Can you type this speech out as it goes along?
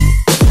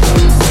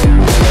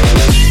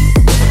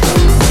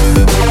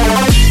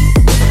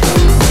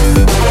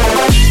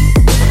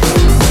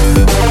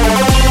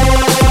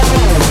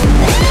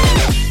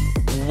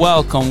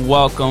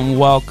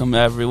Welcome,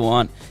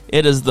 everyone.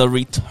 It is the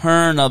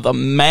return of the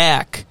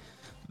Mac.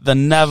 The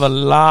Never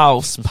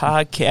Louse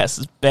podcast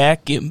is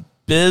back in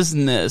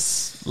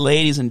business.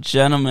 Ladies and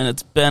gentlemen,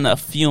 it's been a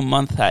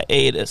few-month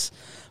hiatus,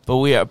 but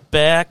we are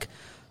back,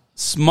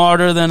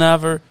 smarter than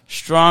ever,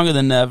 stronger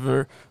than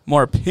ever,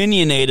 more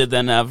opinionated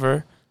than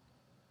ever,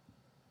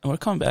 and we're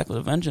coming back with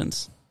a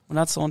vengeance. We're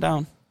not slowing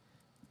down.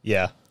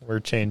 Yeah, we're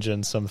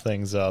changing some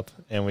things up,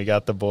 and we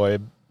got the boy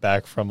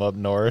back from up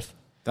north.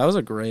 That was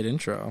a great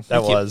intro.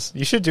 That was.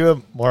 You should do it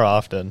more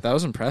often. That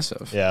was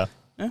impressive. Yeah.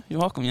 Yeah, you're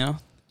welcome,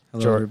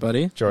 Hello,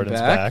 everybody. Jordan's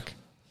back.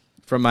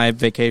 From my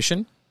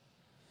vacation,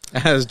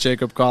 as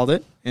Jacob called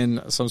it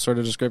in some sort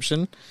of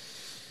description.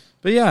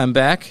 But yeah, I'm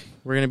back.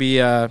 We're going to be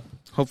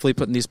hopefully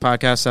putting these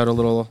podcasts out a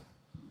little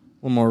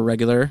more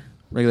regular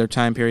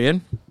time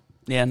period.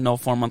 Yeah, no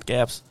 4-month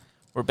gaps.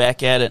 We're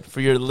back at it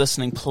for your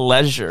listening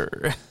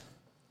pleasure.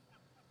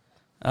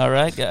 All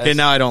right, guys. Okay,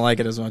 now I don't like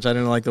it as much. I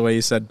didn't like the way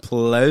you said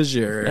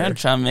pleasure. Yeah, I'm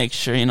trying to make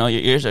sure, your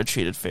ears are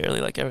treated fairly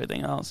like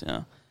everything else,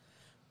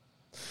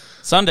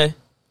 Sunday.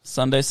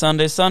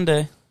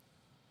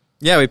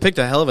 Yeah, we picked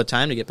a hell of a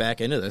time to get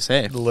back into this,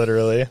 hey.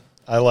 Literally.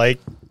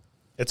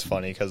 It's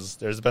funny because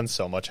there's been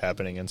so much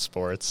happening in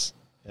sports,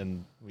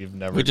 and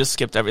we just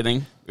skipped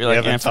everything. We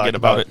haven't talked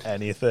about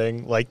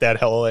anything. Like that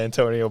whole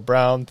Antonio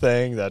Brown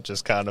thing that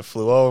just kind of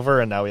flew over,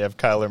 and now we have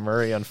Kyler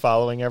Murray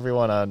unfollowing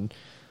everyone on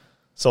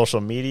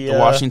social media. The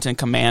Washington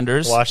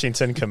Commanders.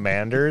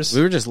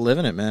 We were just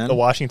living it, man. The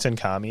Washington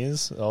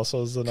Commies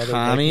also is another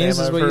Commies nickname is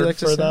I've what you heard like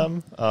to for say?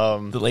 them.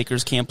 The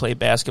Lakers can't play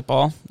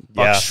basketball.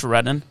 Yeah. Bucks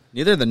shredding.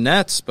 Neither the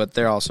Nets, but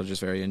they're also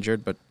just very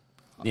injured. But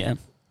yeah.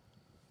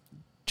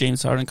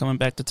 James Harden coming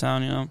back to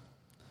town,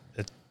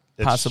 It's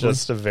Possibly.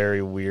 just a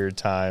very weird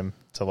time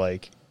to,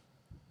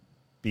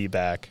 be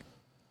back,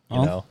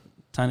 Time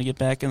to get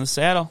back in the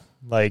saddle.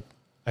 I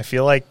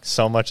feel like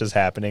so much is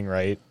happening,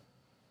 right?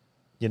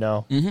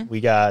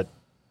 We got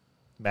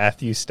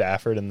Matthew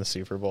Stafford in the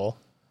Super Bowl.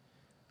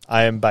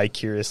 I am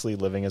vicariously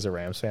living as a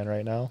Rams fan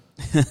right now.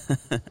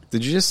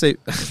 did you just say?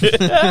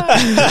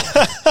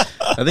 I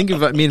think you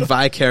mean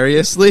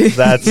vicariously.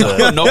 That's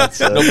it. No, That's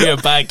it. we are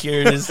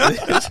vicariously.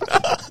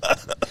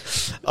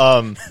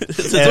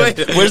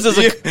 Where's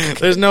this?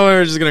 There's no way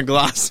we're just gonna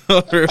gloss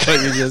over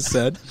what you just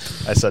said.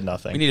 I said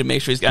nothing. We need to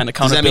make sure he's got an Does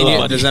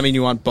accountability. that mean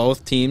you want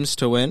both teams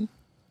to win?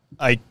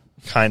 I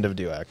kind of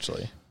do,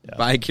 actually. Yeah.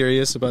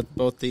 Bi-curious about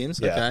both teams?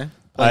 Yeah. Okay.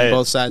 Playing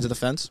both sides of the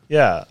fence?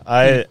 Yeah,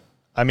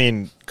 I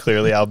mean,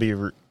 clearly I'll be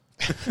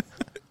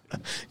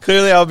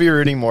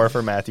rooting more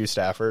for Matthew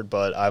Stafford,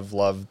 but I've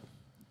loved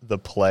the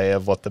play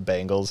of what the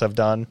Bengals have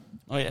done.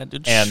 Oh yeah,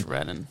 dude, And-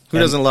 shredding. Who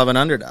doesn't love an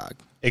underdog?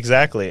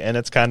 Exactly, and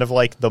it's kind of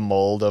like the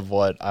mold of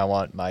what I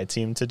want my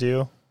team to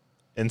do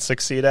and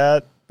succeed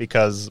at,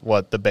 because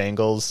the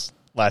Bengals,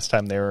 last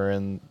time they were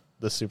in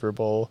the Super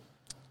Bowl,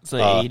 It's the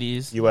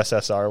 80s.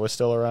 USSR was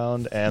still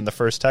around, and the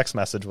first text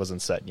message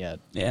wasn't set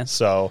yet. Yeah.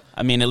 So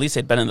I mean, at least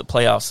they'd been in the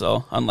playoffs,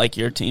 though, unlike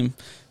your team.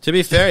 To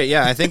be fair,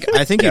 yeah, I think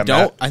Yeah, you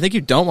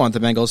don't want the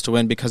Bengals to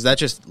win, because that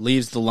just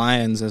leaves the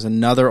Lions as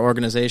another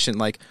organization,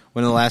 like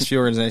one of the last few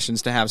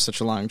organizations to have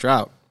such a long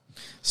drought.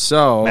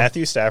 So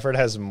Matthew Stafford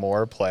has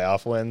more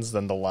playoff wins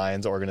than the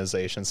Lions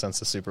organization since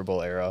the Super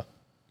Bowl era.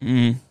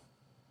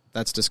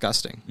 that's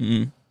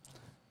disgusting.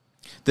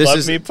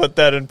 Let me put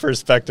that in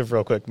perspective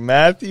real quick.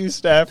 Matthew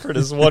Stafford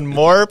has won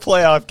more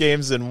playoff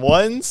games in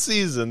one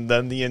season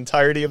than the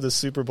entirety of the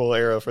Super Bowl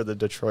era for the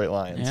Detroit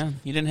Lions. Yeah,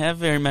 he didn't have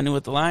very many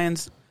with the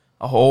Lions.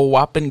 A whole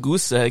whopping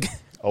goose egg.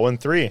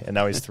 0-3, and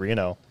now he's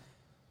 3-0.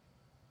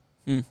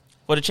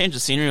 What a change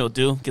of scenery will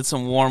do. Get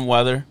some warm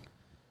weather.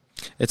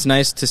 It's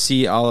nice to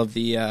see all of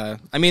the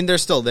they're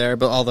still there,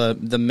 but all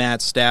the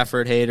Matt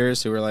Stafford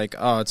haters who were like,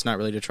 oh, it's not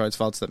really Detroit's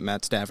fault, it's that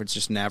Matt Stafford's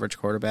just an average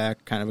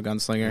quarterback, kind of a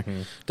gunslinger.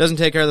 Doesn't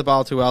take care of the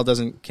ball too well,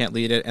 can't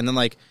lead it. And then,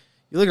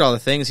 you look at all the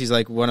things, he's,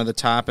 one of the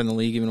top in the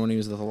league, even when he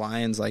was with the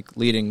Lions,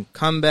 leading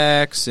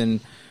comebacks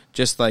and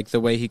just, the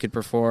way he could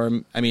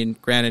perform. I mean,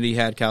 granted, he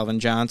had Calvin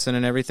Johnson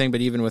and everything,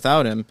 but even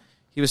without him,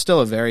 he was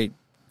still a very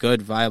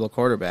good, viable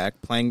quarterback.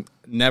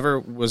 Never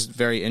was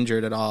very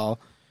injured at all.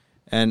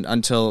 And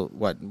until,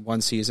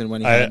 one season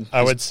when he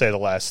I would say the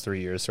last 3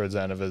 years towards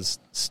the end of his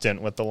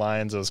stint with the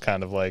Lions, it was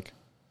kind of like,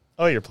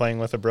 oh, you're playing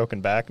with a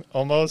broken back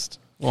almost?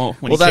 Well,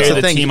 when you that's carry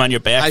the the thing. team on your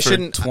back I for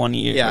shouldn't- 20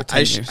 years. Yeah, or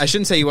 10 years. I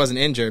shouldn't say he wasn't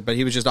injured, but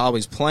he was just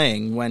always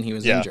playing when he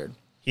was injured.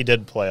 He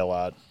did play a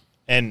lot.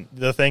 And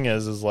the thing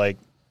is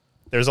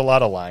there's a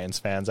lot of Lions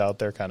fans out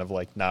there kind of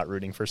not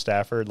rooting for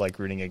Stafford,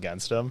 rooting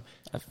against him.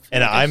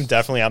 And I'm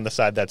definitely on the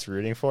side that's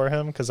rooting for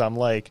him, because I'm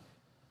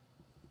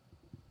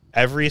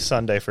every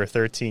Sunday for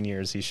 13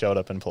 years he showed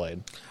up and played.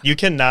 You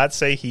cannot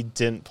say he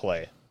didn't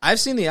play.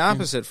 I've seen the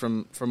opposite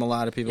from a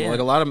lot of people. Yeah.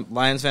 A lot of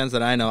Lions fans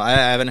that I know, I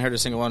haven't heard a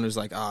single one who's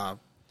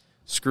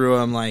screw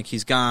him,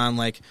 he's gone,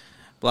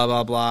 blah,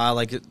 blah,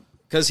 blah.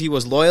 Because he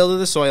was loyal to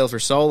the soil for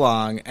so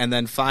long, and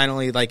then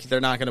finally,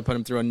 they're not going to put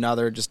him through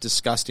another just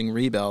disgusting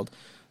rebuild.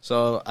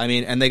 So, I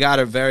mean, and they got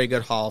a very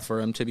good haul for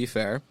him, to be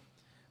fair.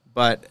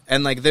 But,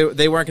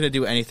 they weren't going to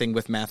do anything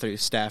with Matthew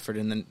Stafford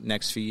in the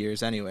next few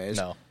years anyways.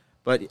 No.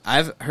 But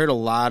I've heard a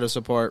lot of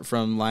support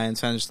from Lions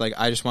fans. Just like,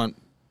 I just want,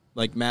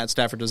 like, Matt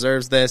Stafford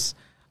deserves this.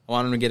 I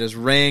want him to get his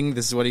ring.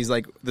 This is what he's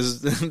like. This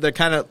is they're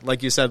kind of,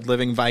 like you said,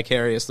 living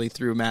vicariously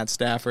through Matt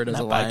Stafford as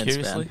a Lions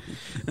fan.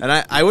 And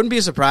I wouldn't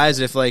be surprised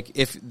if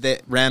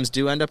the Rams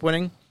do end up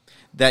winning,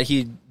 that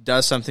he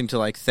does something to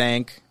like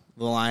thank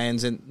the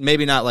Lions, and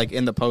maybe not like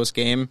in the post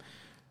game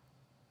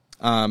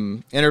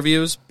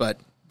interviews, but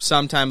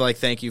sometime like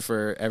thank you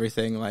for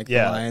everything. Like the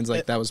Lions,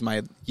 like that was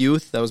my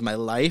youth, that was my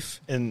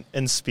life.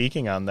 And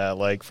speaking on that,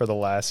 like for the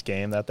last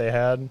game that they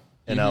had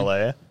in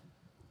LA,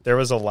 there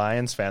was a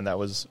Lions fan that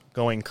was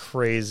going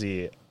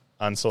crazy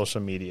on social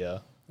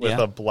media with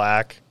a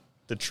black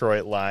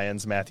Detroit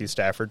Lions Matthew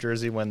Stafford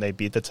jersey when they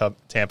beat the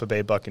Tampa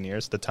Bay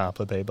Buccaneers.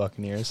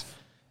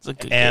 It's a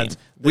good and game.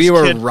 We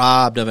were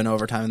robbed of an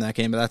overtime in that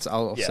game, but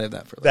I'll save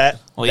that for later.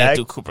 Well, you have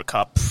to do Cooper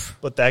Kupp.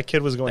 But that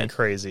kid was going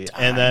crazy.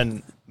 And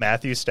then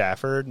Matthew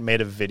Stafford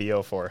made a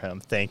video for him,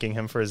 thanking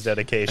him for his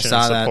dedication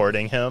and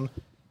supporting him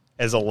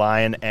as a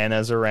Lion and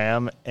as a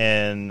Ram.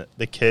 And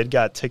the kid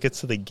got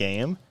tickets to the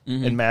game,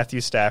 and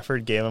Matthew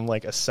Stafford gave him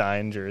like a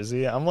signed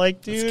jersey. I'm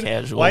like,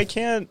 dude, why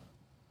can't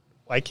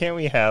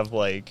we have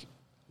like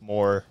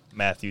more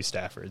Matthew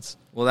Staffords?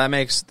 Well, that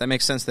makes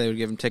sense. They would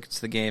give him tickets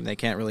to the game. They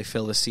can't really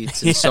fill the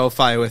seats in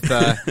SoFi with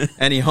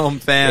any home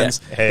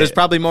fans. Yeah. Hey. There's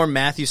probably more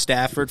Matthew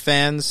Stafford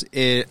fans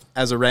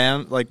as a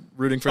Ram, like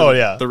rooting for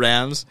the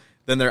Rams,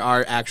 than there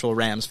are actual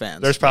Rams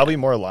fans. There's probably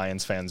more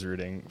Lions fans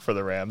rooting for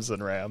the Rams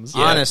than Rams.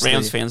 Yeah, honestly,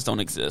 Rams fans don't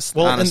exist.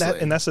 Well,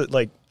 and that's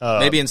like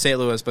maybe in St.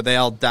 Louis, but they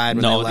all died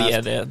when they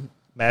left. Yeah,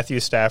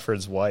 Matthew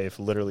Stafford's wife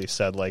literally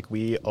said, like,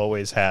 we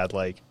always had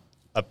like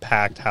a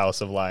packed house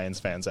of Lions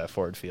fans at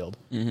Ford Field,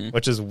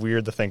 which is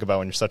weird to think about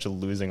when you're such a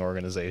losing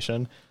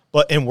organization.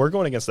 And we're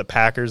going against the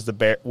Packers, the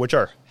Bears, which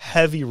are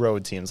heavy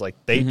road teams. Like,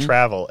 they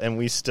travel, and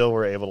we still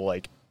were able to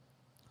like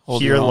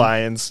hear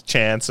Lions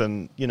chants,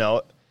 and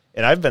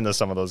and I've been to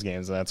some of those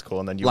games, and that's cool.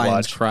 And then you Lions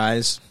watch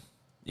cries,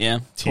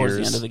 towards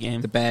the end of the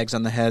game, the bags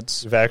on the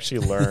heads. We've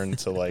actually learned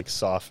to like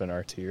soften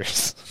our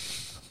tears.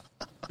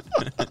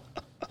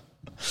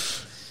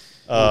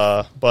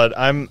 But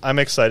I'm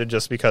excited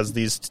just because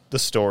the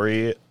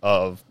story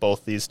of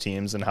both these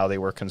teams and how they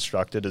were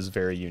constructed is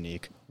very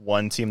unique.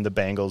 One team, the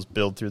Bengals,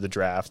 build through the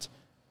draft,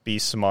 be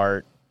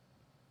smart,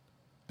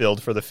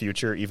 build for the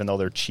future, even though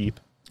they're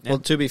cheap. Well,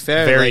 to be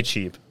fair, very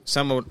cheap.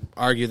 Some would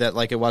argue that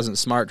like it wasn't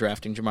smart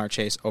drafting Jamar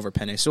Chase over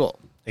Penei Sewell.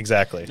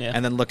 Exactly. Yeah.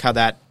 And then look how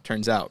that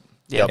turns out.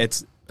 Yeah,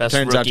 it's best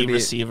turns rookie out to be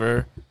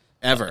receiver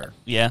ever.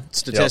 Yeah,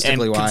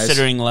 statistically and wise.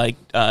 Considering like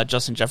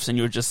Justin Jefferson,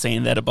 you were just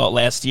saying that about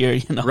last year,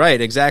 Right,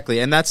 exactly,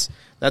 and that's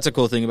a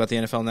cool thing about the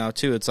NFL now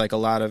too. It's like there's a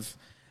lot of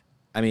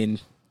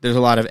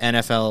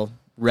NFL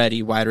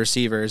ready wide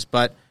receivers,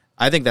 but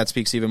I think that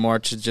speaks even more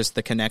to just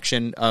the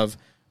connection of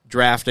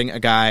drafting a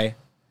guy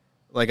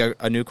like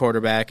a new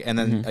quarterback, and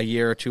then a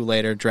year or two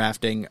later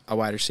drafting a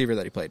wide receiver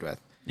that he played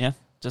with. Yeah,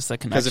 just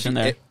that connection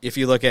there. If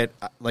you look at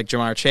like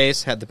Jamar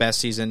Chase had the best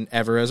season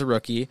ever as a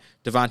rookie.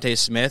 Devontae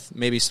Smith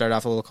maybe started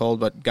off a little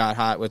cold, but got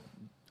hot with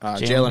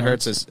Jalen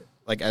Hurts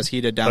as he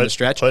did down the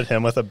stretch. Put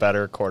him with a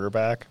better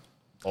quarterback.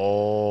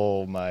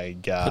 Oh my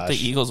gosh! Put the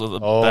Eagles with a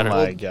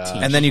better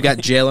team. And then you got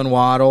Jalen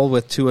Waddle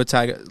with Tua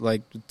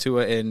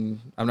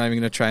in. I'm not even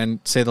going to try and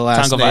say the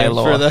last name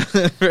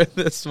for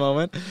this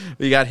moment.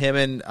 We got him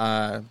in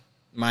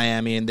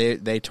Miami, and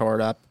they tore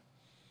it up.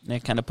 They're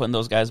kind of putting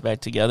those guys back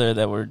together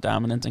that were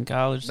dominant in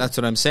college. That's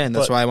what I'm saying.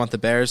 That's why I want the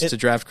Bears to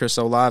draft Chris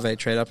Olave,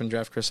 trade up and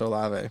draft Chris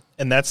Olave.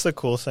 And that's the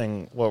cool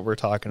thing, what we're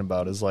talking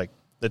about, is like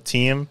the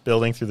team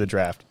building through the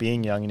draft,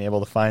 being young and able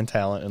to find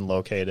talent and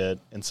locate it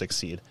and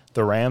succeed.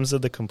 The Rams are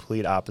the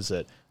complete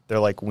opposite. They're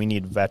like, we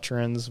need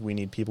veterans, we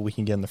need people we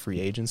can get in the free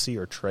agency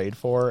or trade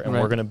for, and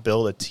we're going to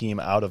build a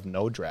team out of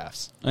no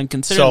drafts. And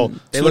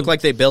considering they look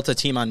like they built a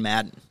team on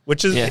Madden.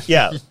 Which is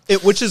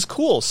which is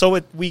cool.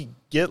 So we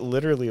get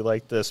literally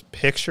like this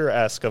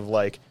picturesque of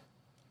like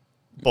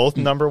both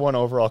number one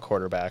overall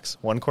quarterbacks,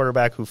 one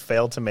quarterback who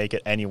failed to make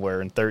it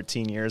anywhere in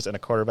 13 years, and a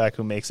quarterback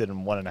who makes it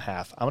in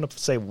 1.5. I'm going to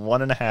say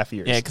 1.5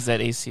 years. Yeah, because that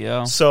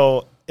ACL.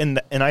 So,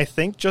 and I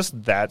think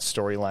just that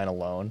storyline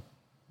alone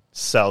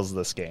sells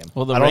this game.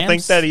 Well, I don't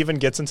think that even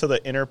gets into the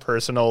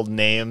interpersonal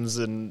names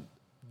and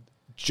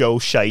Joe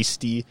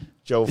Shiesty,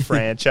 Joe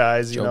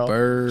Franchise, Joe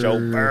Burr. Joe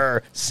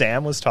Burr.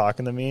 Sam was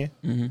talking to me,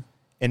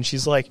 and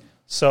she's like,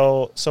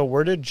 So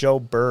where did Joe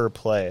Burr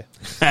play?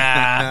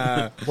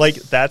 Like,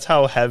 that's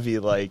how heavy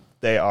like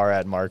they are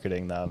at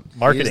marketing him.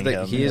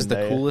 He is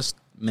the coolest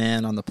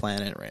man on the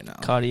planet right now.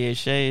 Cartier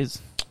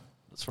Shays.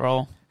 Let's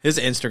roll. His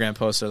Instagram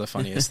posts are the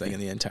funniest thing in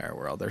the entire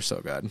world. They're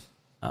so good.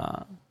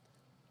 I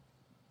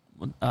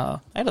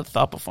had a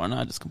thought before, and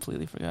I just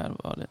completely forgot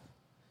about it.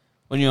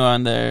 When you were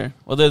on there,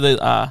 well,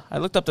 I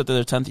looked up that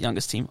they're the 10th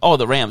youngest team. Oh,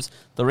 the Rams.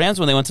 The Rams,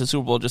 when they went to the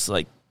Super Bowl just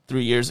like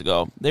 3 years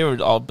ago, they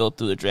were all built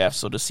through the draft.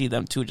 So to see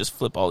them too just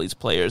flip all these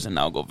players and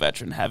now go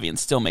veteran heavy and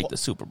still make the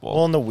Super Bowl.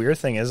 Well, and the weird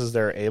thing is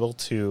they're able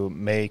to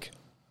make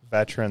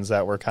veterans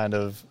that were kind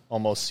of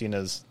almost seen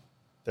as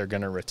they're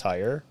going to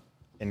retire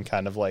and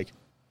kind of like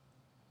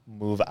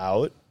move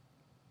out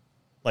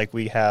like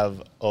we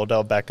have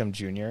Odell Beckham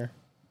Jr.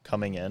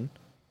 coming in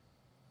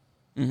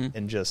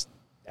and just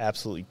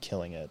absolutely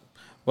killing it.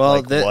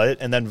 Well, what?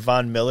 And then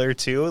Von Miller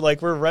too.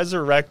 Like we're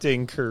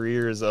resurrecting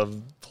careers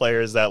of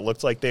players that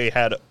looked like they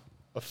had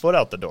a foot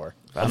out the door.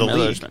 Von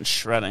Miller's been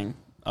shredding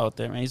out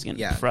there, man. He's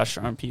getting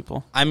pressure on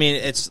people. I mean,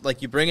 it's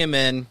like you bring him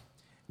in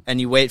and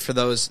you wait for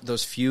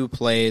those few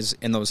plays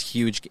in those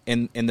huge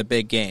in the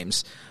big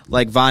games.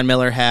 Like Von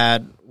Miller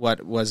had,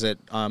 what was it,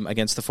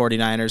 against the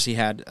 49ers? He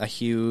had a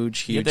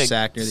huge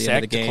sack near the end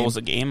of the game. To close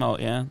the game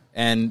out, yeah.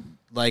 And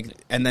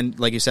then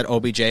like you said,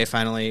 OBJ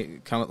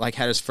finally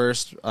had his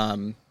first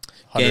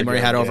game where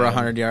he had over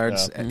 100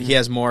 yards. Yeah. He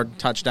has more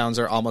touchdowns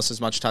or almost as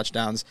much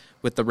touchdowns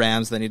with the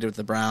Rams than he did with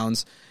the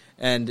Browns.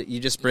 And you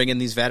just bring in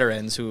these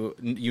veterans who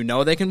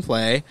they can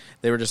play.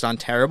 They were just on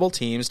terrible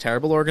teams,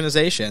 terrible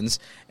organizations,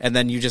 and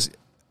then you just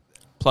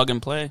plug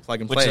and play,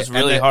 which is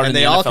really hard in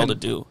the NFL to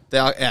do.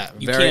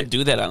 You can't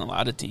do that on a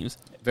lot of teams.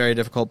 Very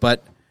difficult,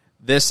 but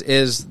this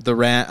is the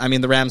Rams. I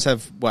mean, the Rams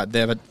have They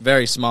have a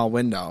very small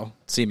window,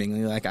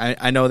 seemingly. Like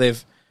I know they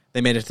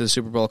made it to the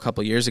Super Bowl a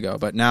couple years ago,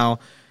 but now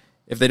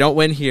if they don't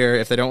win here,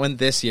 if they don't win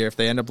this year, if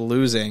they end up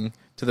losing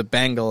to the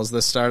Bengals,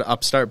 the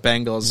upstart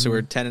Bengals, who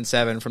are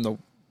 10-7 from the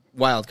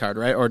wild card,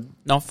 right? Or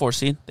no, 4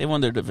 seed. They won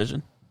their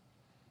division.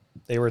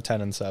 They were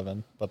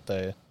 10-7, but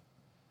the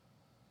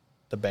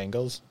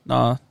Bengals.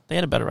 No, they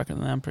had a better record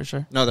than that, I'm pretty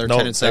sure. No, they're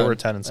 10-7. They were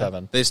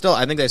 10-7.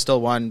 I think they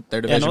still won their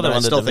division. Yeah, but I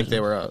still think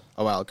they were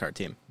a wild card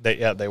team.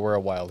 They were a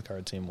wild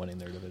card team winning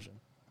their division.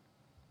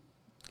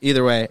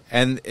 Either way,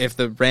 and if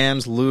the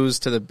Rams lose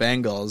to the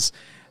Bengals,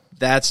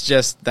 that's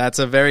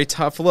a very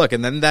tough look,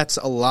 and then that's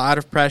a lot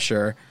of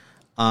pressure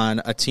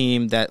on a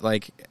team that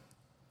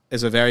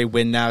is a very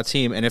win now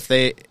team, and if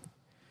they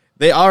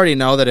already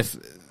know that if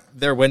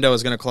their window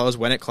is going to close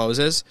when it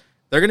closes,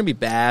 they're going to be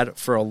bad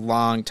for a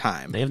long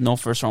time. They have no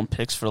first round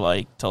picks for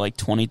till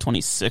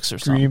 2026 or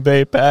something. Green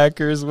Bay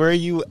Packers, where are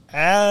you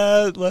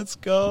at? Let's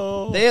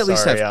go. They at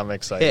least have I'm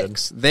excited.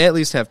 picks. They at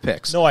least have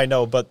picks. No, I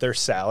know, but their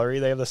salary,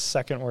 they have the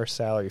second worst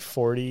salary,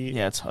 40.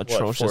 Yeah, it's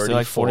atrocious.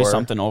 They're 40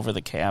 something over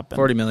the cap.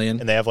 $40 million.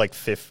 And they have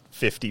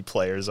 50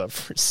 players up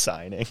for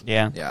signing.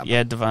 Yeah.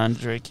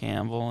 Devondre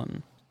Campbell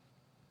and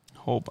a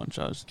whole bunch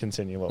of others.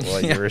 Continue what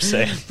you were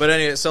saying. But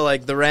anyway, so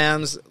the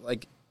Rams,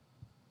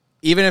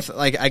 even if,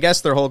 I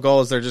guess their whole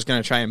goal is they're just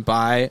going to try and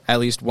buy at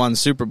least one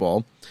Super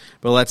Bowl.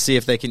 But let's see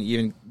if they can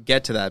even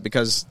get to that,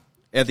 because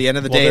at the end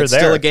of the day, it's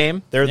still a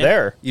game. They're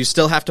there. You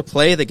still have to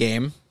play the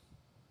game.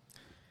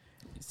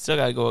 You still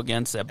got to go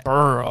against that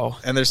Burrow.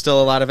 And there's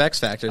still a lot of X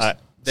factors.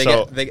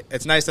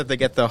 It's nice that they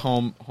get the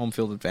home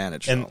field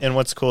advantage. And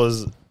what's cool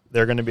is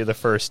they're going to be the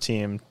first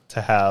team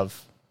to have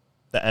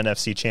the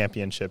NFC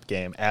Championship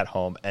game at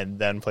home and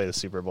then play the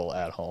Super Bowl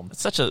at home.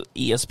 It's such a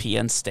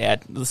ESPN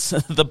stat.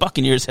 The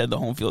Buccaneers had the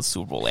home field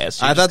Super Bowl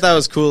last year. I thought that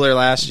was cooler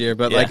last year,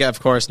 but of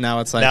course now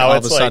it's all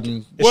of a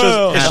sudden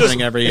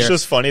happening every year. It's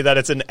just funny that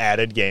it's an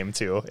added game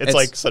too.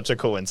 It's such a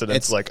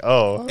coincidence.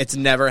 It's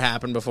never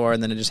happened before,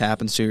 and then it just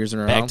happens 2 years in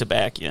a row. Back to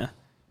back, yeah.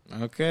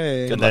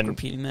 Okay. Good luck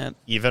repeating that.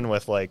 Even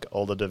with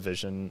all the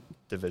division,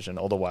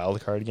 all the wild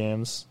card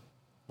games,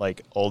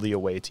 all the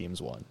away teams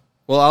won.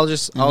 Well,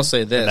 I'll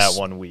say this. In that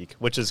 1 week,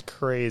 which is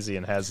crazy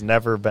and has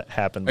never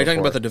happened before. Are you talking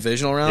about the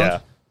divisional round? Yeah.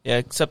 Yeah,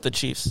 except the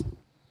Chiefs.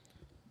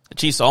 The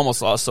Chiefs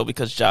almost lost,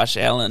 because Josh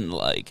Allen,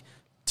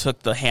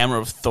 took the hammer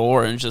of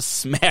Thor and just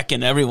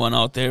smacking everyone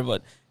out there,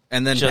 but...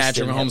 And then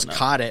Patrick Mahomes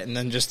caught it and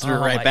then just threw it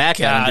right back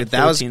God, at him. Dude,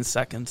 that was 14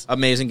 seconds.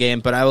 Amazing game.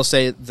 But I will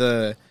say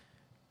the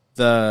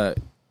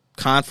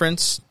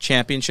conference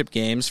championship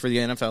games for the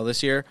NFL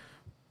this year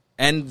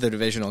and the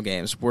divisional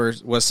games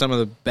was some of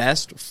the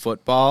best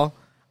football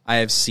I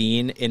have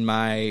seen in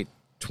my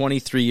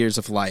 23 years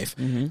of life.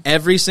 Mm-hmm.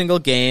 Every single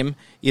game,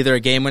 either a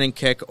game-winning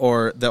kick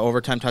or the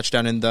overtime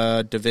touchdown in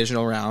the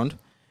divisional round,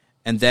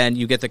 and then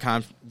you get the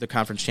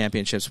conference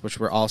championships, which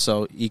were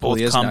also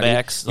equally both as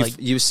comebacks.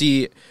 Nutty.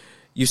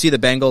 You see the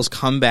Bengals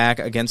come back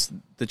against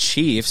the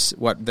Chiefs.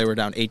 What, they were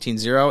down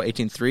 18-0,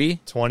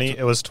 18-3?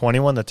 It was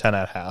 21-10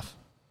 at half.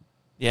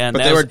 Yeah,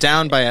 but they were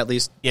down by at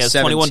least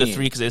 17. 21-3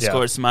 because they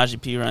scored. Samaje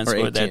Perine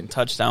scored that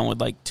touchdown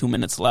with 2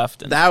 minutes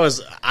left. And I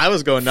was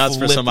going nuts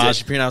for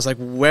Samaje Perine. I was like,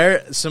 where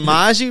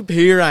Samaje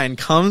Perine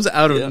comes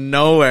out of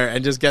nowhere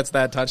and just gets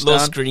that touchdown.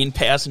 Little screen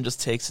pass and just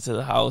takes it to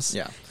the house.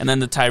 Yeah. And then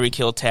the Tyreek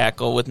Hill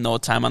tackle with no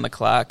time on the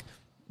clock.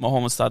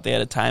 Mahomes thought they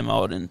had a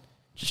timeout and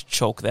just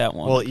choked that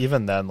one. Well,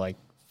 even then,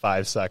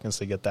 5 seconds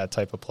to get that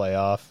type of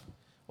playoff.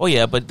 Oh,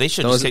 yeah, but they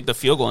should just take the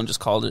field goal and just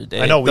call it a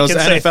day. I know, we can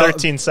say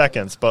 13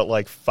 seconds,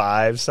 but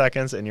 5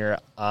 seconds and you're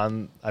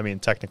on. I mean,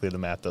 technically the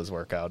math does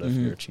work out if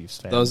you're a Chiefs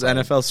fan. Those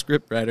NFL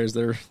script writers,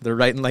 they're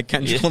writing like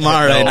Kendrick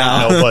Lamar right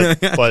now. No,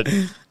 but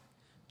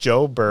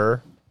Joe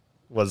Burr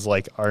was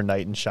our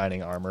knight in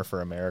shining armor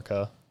for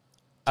America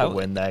to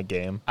win that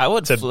game. I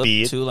would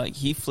flip too.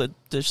 He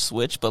flipped the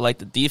switch, but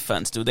the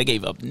defense, dude, they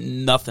gave up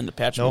nothing to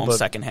Patrick Mahomes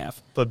second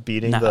half. But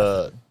beating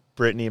the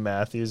Brittany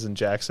Matthews and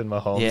Jackson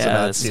Mahomes and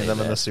not seeing them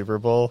in the Super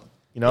Bowl,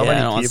 You know Yeah, I how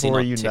don't many wanna see people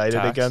were no united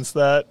TikToks. against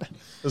that?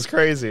 It was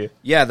crazy.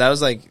 Yeah, that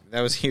was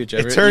huge.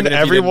 It turned Even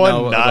if you didn't know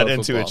everyone not about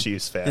into a football.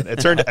 Chiefs fan. It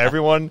turned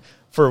everyone,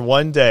 for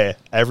one day,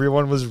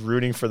 everyone was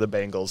rooting for the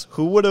Bengals.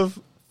 Who would have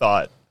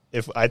thought,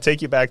 if I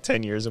take you back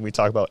 10 years and we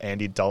talk about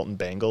Andy Dalton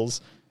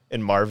Bengals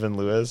and Marvin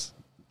Lewis,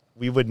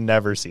 we would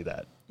never see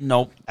that.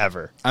 Nope.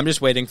 Ever. I'm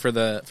just waiting for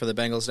the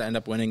Bengals to end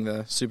up winning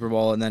the Super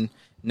Bowl, and then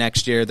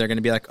next year they're going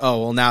to be like, oh,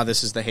 well, now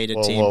this is the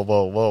hated team.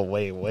 Whoa,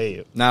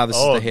 wait. Now this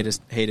is the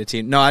hated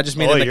team. No, I just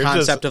mean in the you're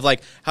concept of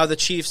like how the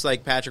Chiefs,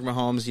 like Patrick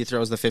Mahomes, he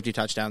throws the 50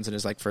 touchdowns in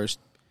his like first.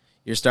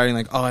 You're starting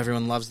like, oh,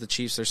 everyone loves the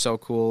Chiefs. They're so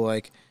cool.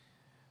 Like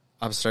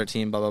upstart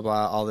team, blah blah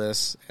blah, all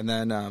this, and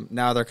then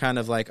now they're kind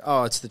of like,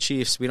 oh, it's the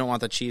Chiefs. We don't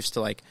want the Chiefs to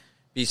like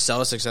be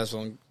so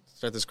successful and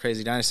start this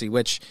crazy dynasty.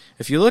 Which,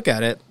 if you look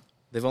at it,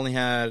 they've only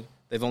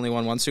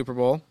won one Super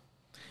Bowl,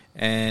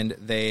 and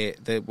they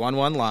won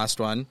one, lost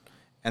one,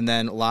 and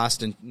then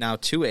lost in now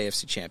 2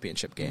 AFC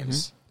Championship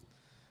games. Mm-hmm.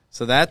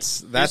 So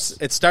that's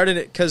it started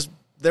because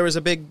there was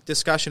a big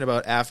discussion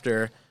about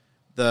after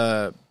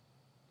the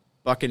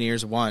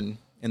Buccaneers won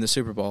in the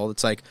Super Bowl.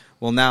 It's like,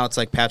 well, now it's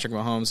like Patrick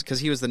Mahomes, because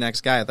he was the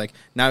next guy. Like,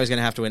 now he's going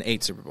to have to win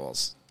 8 Super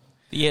Bowls.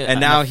 Yeah, and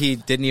now he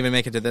didn't even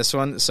make it to this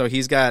one. So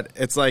he's got,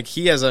 it's like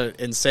he has a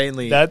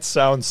insanely. That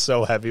sounds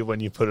so heavy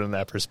when you put it in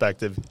that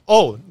perspective.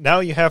 Oh,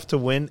 now you have to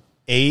win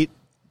 8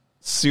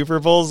 Super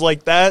Bowls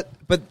like that.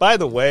 But by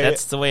the way,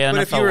 that's the way NFL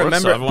but if you works. remember,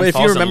 So everyone but if you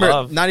falls in remember,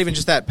 love. not even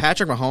just that,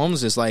 Patrick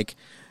Mahomes is like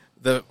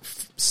the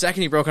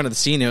second he broke onto the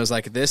scene, it was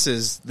like this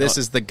is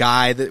the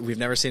guy that we've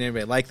never seen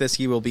anybody like this.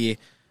 He will be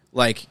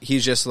like,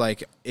 he's just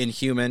like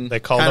inhuman. they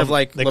call kind him of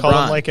like they LeBron.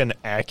 call him like an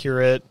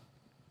accurate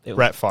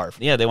Brett Favre.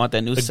 Yeah, they want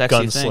that new A sexy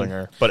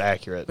gunslinger, thing. but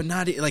accurate. But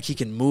not like he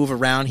can move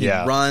around. He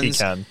Yeah, runs. he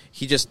can.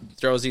 He just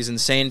throws these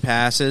insane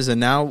passes, and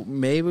now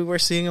maybe we're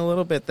seeing a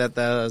little bit that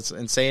those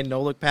insane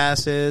no look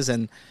passes,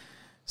 and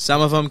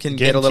some of them can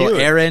get a Getting little cute.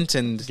 errant,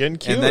 and Getting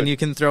cute. then you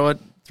can throw an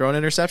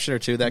interception or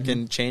two that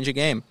can change a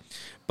game.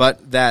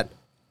 But that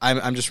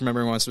I'm just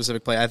remembering one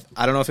specific play.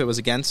 I don't know if it was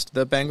against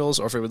the Bengals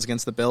or if it was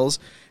against the Bills.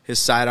 His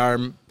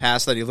sidearm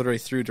pass that he literally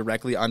threw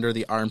directly under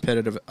the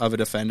armpit of a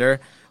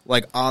defender,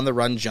 like on the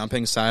run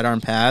jumping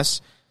sidearm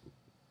pass.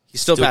 He's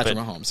still Stupid. Patrick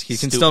Mahomes. He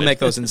can Stupid. still make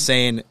those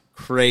insane,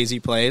 crazy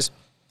plays.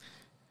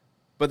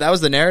 But that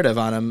was the narrative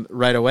on him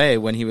right away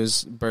when he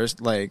was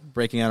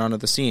breaking out onto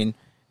the scene.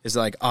 Is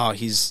like, oh,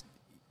 he's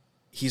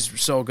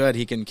so good.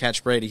 He can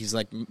catch Brady. He's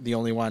like the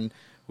only one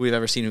we've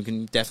ever seen who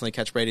can definitely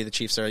catch Brady. The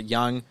Chiefs are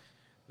young.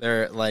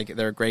 They're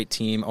a great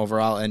team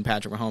overall, and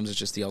Patrick Mahomes is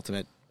just the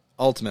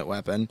ultimate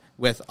weapon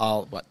with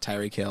all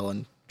Tyreek Hill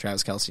and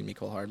Travis Kelce,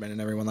 Mecole Hardman, and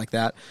everyone like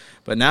that.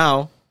 But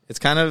now it's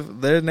kind of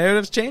the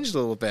narrative's changed a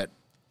little bit.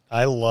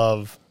 I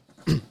love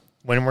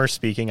when we're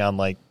speaking on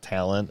like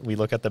talent, we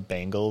look at the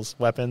Bengals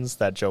weapons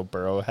that Joe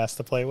Burrow has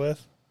to play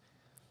with.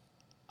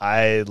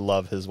 I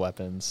love his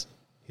weapons.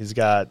 He's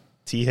got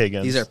T.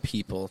 Higgins. These are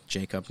people,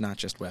 Jacob, not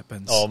just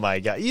weapons. Oh my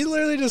God. You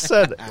literally just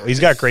said he's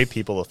got great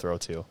people to throw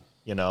to,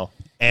 you know,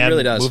 and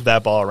really does. move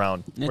that ball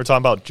around. We're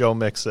talking about Joe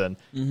Mixon,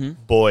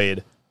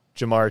 Boyd,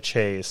 Jamar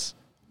Chase,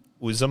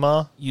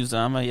 Uzama.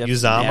 Uzama.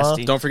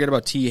 Uzama. Don't forget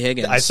about T.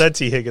 Higgins. I said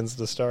T. Higgins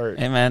to start.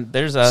 Hey, man,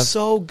 there's a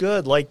So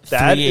good. Like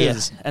that 3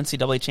 is,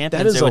 NCAA that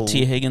champions is there a- with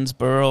T. Higgins,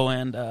 Burrow,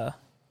 and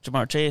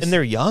Jamar Chase. and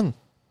they're young.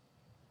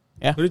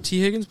 Yeah, Who did T.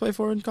 Higgins play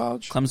for in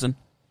college? Clemson.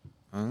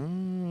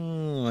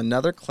 Oh,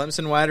 another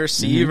Clemson wide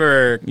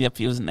receiver. Yep,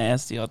 he was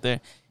nasty out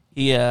there.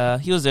 He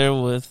was there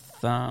with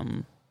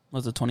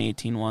was the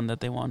 2018 one that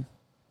they won.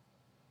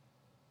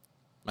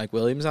 Mike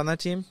Williams on that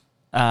team?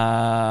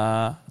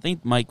 I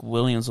think Mike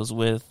Williams was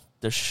with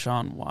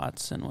Deshaun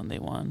Watson when they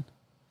won.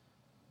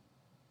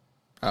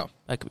 Oh.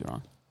 I could be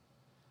wrong,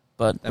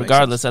 but That makes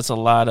regardless, that's a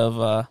lot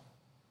of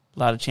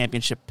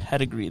championship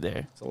pedigree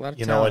there. It's a lot of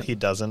You know what talent. he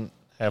doesn't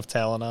have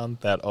talent on?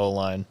 That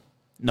O-line.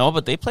 No,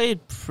 but they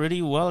played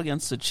pretty well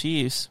against the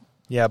Chiefs.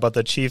 Yeah, but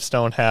the Chiefs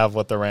don't have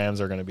what the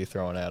Rams are going to be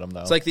throwing at them,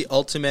 though. It's like the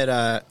ultimate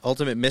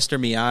Mr.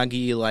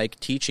 Miyagi, like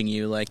teaching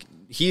you. Like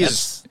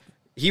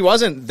he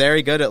wasn't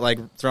very good at like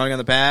throwing on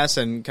the pass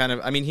and kind of.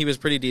 I mean, he was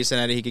pretty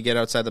decent at it. He could get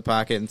outside the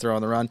pocket and throw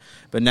on the run.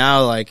 But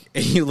now, like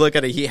you look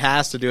at it, he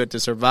has to do it to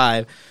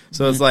survive.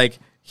 So it's like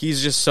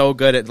he's just so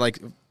good at like,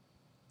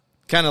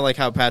 kind of like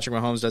how Patrick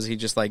Mahomes does. He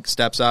just like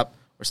steps up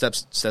or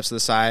steps to the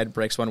side,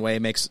 breaks one way,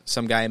 makes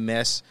some guy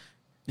miss.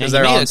 Because Yeah,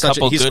 he they're made all a in such.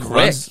 couple He's good quick.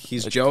 runs.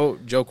 He's Joe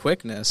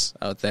Quickness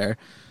out there.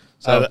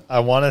 So I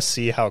want to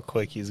see how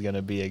quick he's going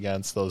to be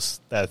against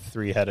that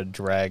 3-headed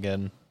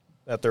dragon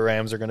that the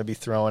Rams are going to be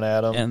throwing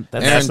at him. And And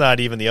that's- that's not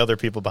even the other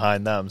people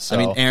behind them. So I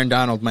mean, Aaron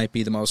Donald might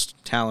be the most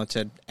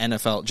talented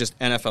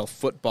NFL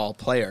football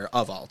player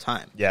of all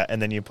time. yeah,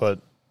 and then you put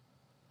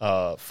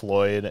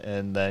Floyd,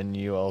 and then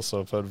you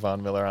also put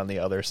Von Miller on the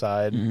other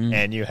side,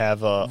 and you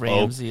have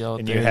Ramsey Oak, out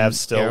and there, you have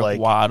still Eric like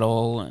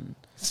Waddle, and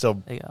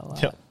still they got a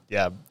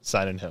lot.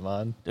 signing him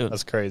on. Dude.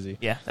 That's crazy.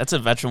 Yeah, that's a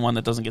veteran one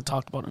that doesn't get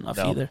talked about enough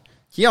No. either.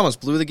 He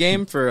almost blew the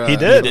game for. He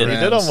did. the He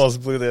did Rams.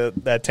 almost blew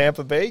that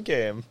Tampa Bay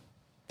game.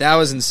 That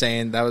was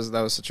insane. That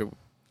was such a.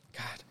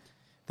 God,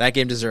 that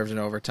game deserved an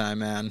overtime,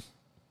 man.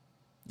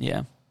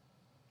 Yeah.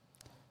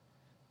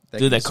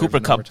 Dude, that Cooper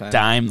Cup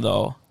dime,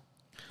 though.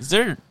 Is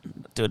there...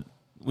 Dude,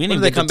 we didn't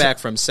even they come back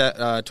from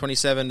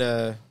 27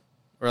 to...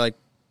 Or like...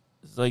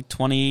 It's like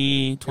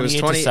 28 to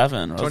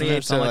 7.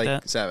 28 to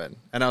like 7.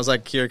 And I was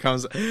like, here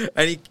comes... And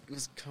he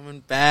was coming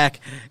back,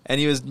 and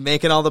he was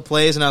making all the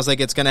plays, and I was like,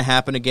 it's going to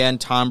happen again.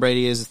 Tom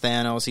Brady is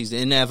Thanos. He's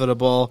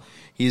inevitable.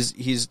 He's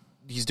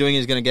doing...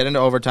 He's going to get into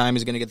overtime.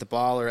 He's going to get the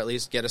ball or at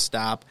least get a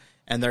stop,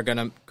 and they're going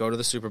to go to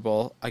the Super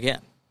Bowl again.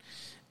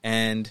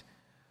 And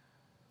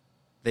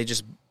they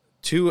just...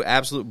 2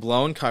 absolute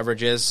blown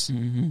coverages.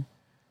 Mm-hmm.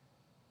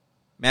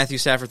 Matthew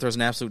Stafford throws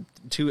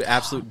two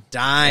absolute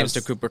dimes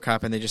to Cooper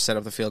Kupp, and they just set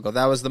up the field goal.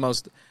 That was the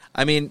most.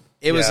 I mean,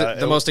 it was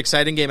the most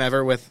exciting game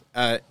ever, with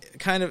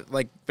kind of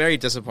like very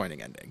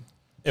disappointing ending.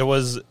 It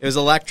was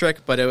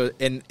electric, but it was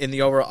in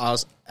the overall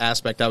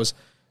aspect. I was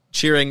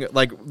cheering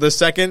like the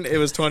second it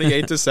was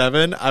 28 to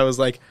 7. I was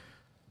like,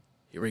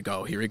 here we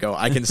go.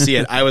 I can see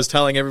it. I was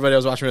telling everybody I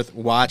was watching with,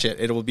 watch it.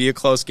 It will be a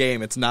close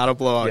game. It's not a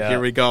blowout. Yeah, here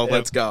we go.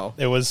 Let's go.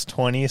 It was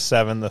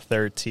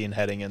 27-13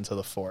 heading into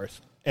the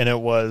fourth, and it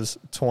was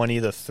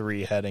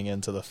 20-3 heading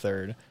into the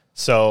third.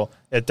 So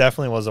it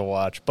definitely was a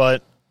watch.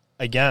 But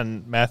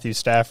again, Matthew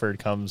Stafford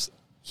comes.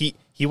 He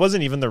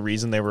wasn't even the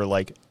reason they were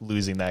like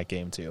losing that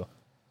game too.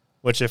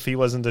 Which if he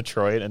was in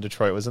Detroit and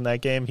Detroit was in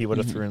that game, he would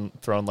have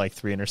thrown like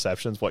 3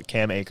 interceptions. What,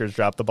 Cam Akers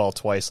dropped the ball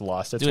twice,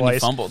 lost it twice.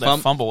 That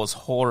fumble was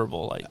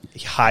horrible. Like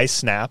high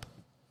snap,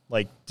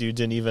 like dude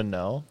didn't even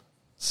know.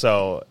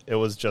 So it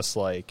was just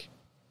like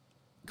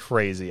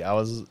crazy. I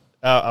was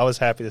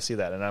happy to see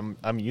that, and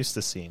I'm used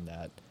to seeing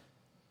that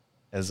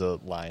as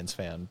a Lions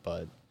fan,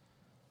 but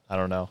I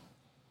don't know.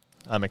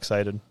 I'm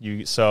excited.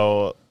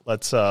 So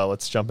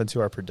let's jump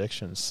into our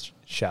predictions,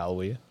 shall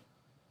we?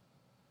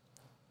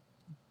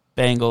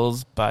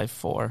 Bengals by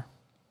 4.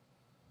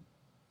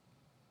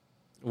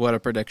 What a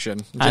prediction.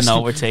 I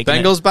know, we're taking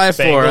Bengals by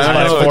 4. Bengals I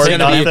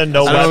don't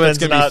know if it's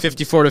going to be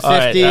 54 to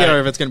 50 or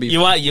if it's going to be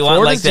 4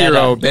 to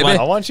 0, baby.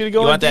 I want you to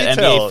go You want that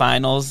detail. NBA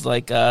Finals,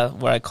 like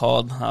where I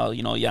called how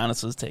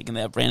Giannis was taking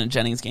that Brandon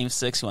Jennings Game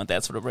 6. You want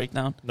that sort of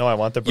breakdown? No, I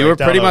want the breakdown. You were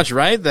pretty much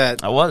right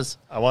that I was.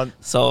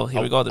 So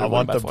here we go. I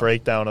want the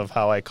breakdown of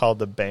how I called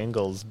the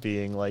Bengals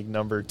being like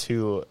number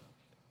 2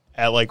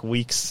 at like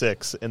week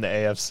 6 in the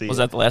AFC. Was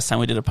that the last time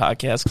we did a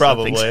podcast?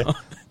 Probably. So.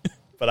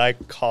 But I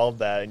called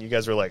that, and you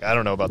guys were like, I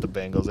don't know about the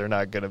Bengals. They're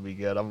not going to be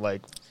good. I'm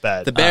like,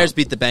 bet. The Bears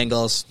beat the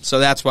Bengals, so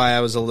that's why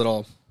I was a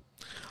little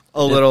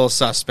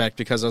suspect,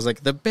 because I was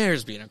like, the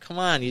Bears beat them. Come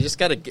on, you just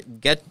got to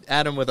get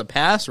at them with a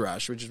pass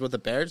rush, which is what the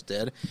Bears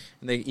did,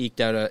 and they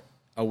eked out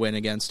a win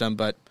against them.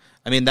 But,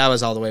 I mean, that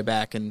was all the way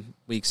back in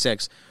week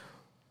 6.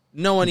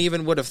 No one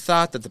even would have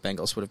thought that the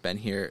Bengals would have been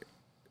here.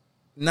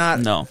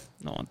 No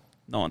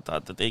one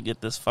thought that they'd get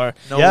this far.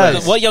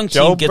 Yes. What young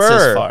team gets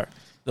this far?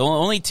 The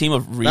only team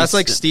of recent... That's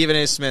like Stephen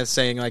A. Smith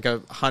saying like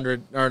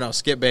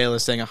Skip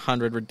Bayless saying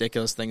 100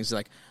 ridiculous things. He's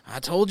like,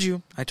 I told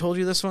you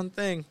this one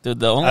thing.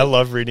 Dude, I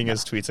love reading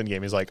his tweets in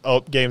game. He's like,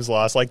 oh, game's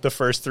lost. Like the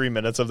first 3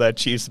 minutes of that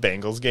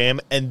Chiefs-Bengals game,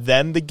 and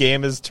then the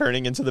game is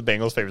turning into the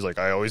Bengals' favor. He's like,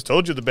 I always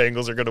told you the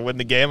Bengals are going to win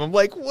the game. I'm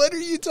like, what are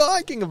you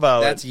talking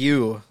about? That's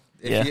you.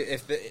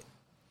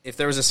 If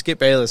there was a Skip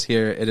Bayless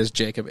here, it is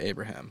Jacob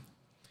Abraham.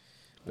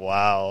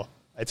 Wow.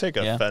 I take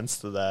offense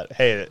to that.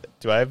 Hey,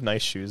 do I have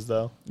nice shoes,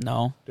 though?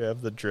 No. Do I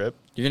have the drip?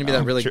 You're going to be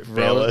that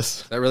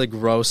really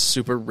gross,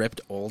 super ripped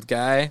old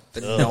guy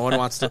that no one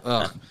wants to...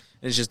 Ugh.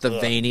 He's just the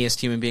veiniest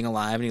human being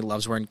alive, and he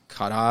loves wearing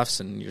cutoffs,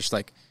 and you're just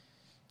like,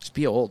 just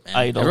be old, man.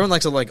 Idle. Everyone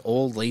likes a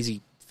old,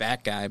 lazy,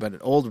 fat guy, but an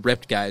old,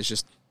 ripped guy is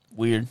just...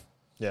 weird.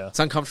 Yeah. It's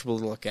uncomfortable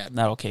to look at.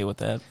 Not okay with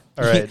that.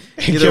 All right.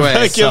 Either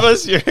way. Give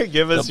us your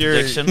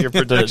prediction.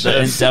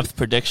 The in-depth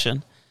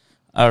prediction.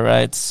 All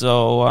right,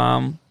 so...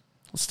 we'll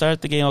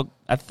start the game.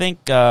 I think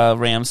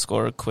Rams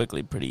score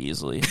quickly pretty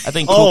easily. I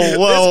think. This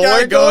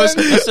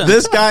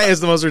guy is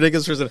the most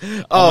ridiculous person.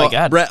 Oh my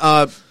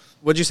god!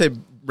 What'd you say?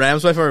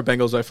 Rams by 4 or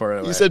Bengals by 4?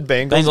 Anyway? You said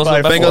Bengals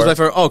by 4. Bengals by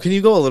 4. Oh, can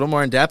you go a little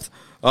more in depth?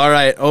 All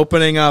right,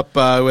 opening up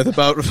with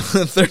about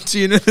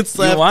 13 minutes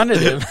left. You wanted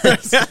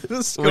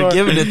it. We're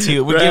giving it to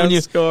you. We're giving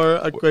you score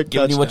a quick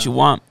giving you what you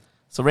want.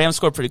 So Rams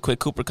score pretty quick.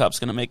 Cooper Kupp's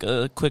going to make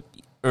a quick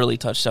early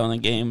touchdown in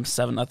the game.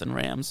 7-0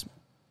 Rams.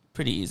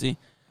 Pretty easy.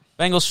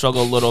 Bengals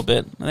struggle a little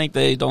bit. I think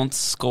they don't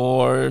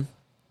score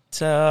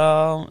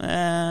till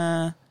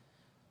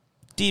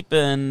deep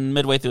in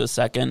midway through the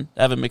second.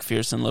 Evan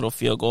McPherson, little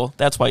field goal.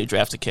 That's why you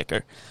draft a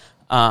kicker.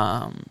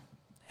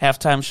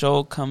 Halftime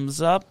show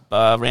comes up.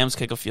 Rams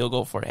kick a field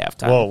goal for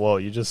halftime. Whoa!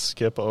 You just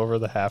skip over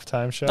the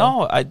halftime show?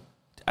 No,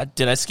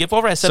 did I skip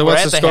over? I said so. We're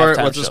What's at the score?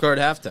 halftime What's show. The score at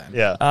halftime?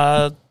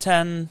 Yeah.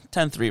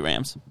 10-3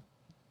 Rams.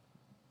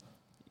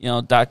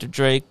 Dr.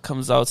 Dre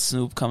comes out,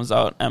 Snoop comes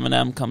out,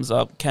 Eminem comes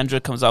up,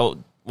 Kendrick comes out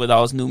with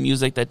all his new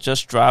music that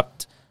just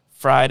dropped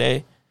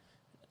Friday,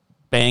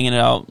 banging it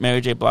out.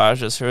 Mary J.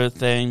 Blige is her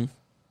thing.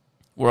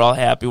 We're all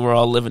happy. We're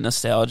all living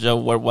nostalgia.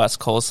 We're West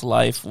Coast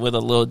life with a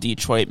little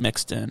Detroit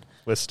mixed in.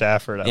 With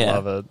Stafford, I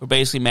love it. We're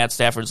basically Matt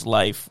Stafford's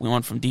life. We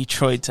went from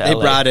Detroit to LA. They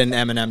brought in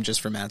Eminem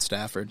just for Matt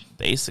Stafford.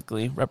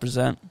 Basically,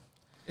 represent.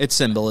 It's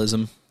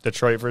symbolism.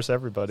 Detroit versus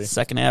everybody.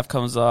 Second half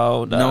comes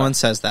out. No one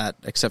says that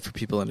except for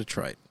people in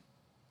Detroit.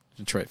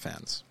 Detroit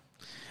fans.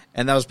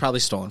 And that was probably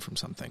stolen from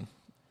something.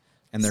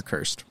 And they're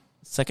cursed.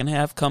 Second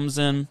half comes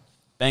in.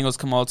 Bengals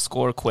come out,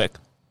 score quick.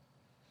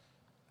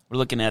 We're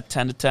looking at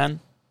 10-10.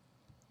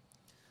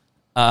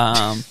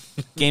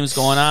 Game's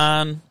going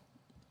on.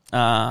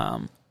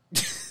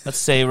 Let's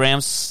say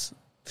Rams.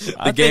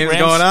 The game's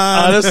going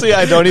on. Honestly,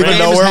 I don't even Rams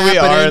know where we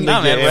are happening. in the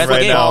No, man, game we're at the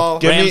right game. now.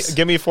 Rams.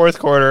 Give me fourth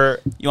quarter.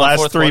 You want last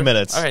fourth 3 quarter?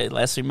 minutes. All right,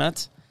 last 3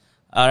 minutes.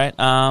 All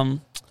right.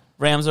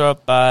 Rams are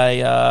up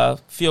by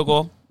field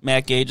goal.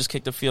 Matt Gay just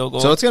kicked a field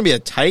goal. So it's going to be a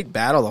tight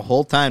battle the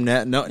whole time.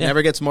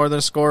 Never gets more than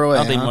a score away. I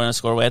don't think huh? more than a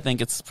score away. I think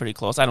it's pretty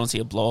close. I don't see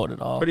a blowout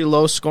at all. Pretty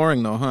low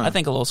scoring, though, huh? I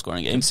think a low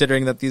scoring game.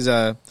 Considering that these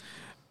one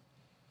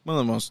of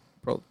the most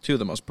two of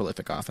the most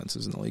prolific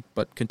offenses in the league.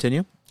 But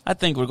continue. I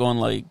think we're going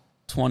like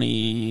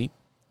 20,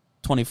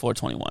 24,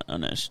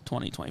 21-ish,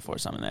 20, 24,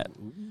 something like that.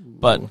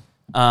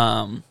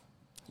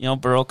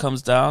 But, Burrow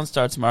comes down,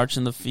 starts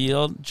marching the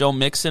field. Joe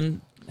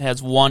Mixon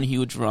has one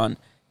huge run.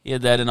 He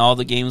had that in all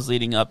the games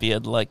leading up. He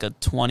had like a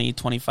 20,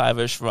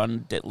 25-ish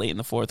run late in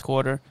the fourth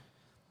quarter.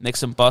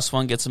 Mixon busts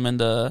one, gets him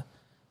into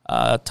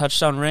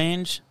touchdown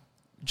range.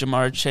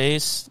 Jamar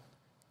Chase,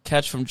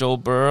 catch from Joe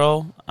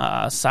Burrow,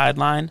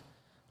 sideline,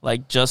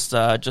 like just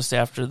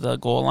after the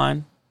goal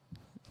line.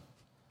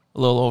 A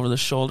little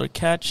over-the-shoulder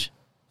catch.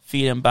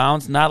 Feet in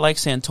bounds. Not like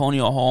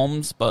Santonio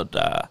Holmes, but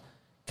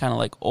kind of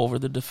like over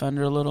the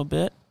defender a little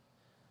bit.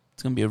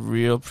 It's going to be a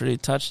real pretty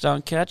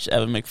touchdown catch.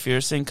 Evan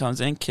McPherson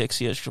comes in, kicks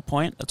the extra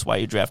point. That's why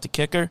you draft a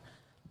kicker.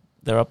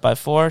 They're up by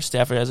 4.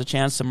 Stafford has a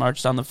chance to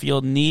march down the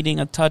field, needing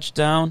a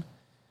touchdown.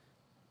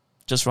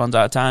 Just runs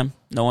out of time.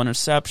 No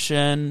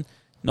interception,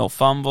 no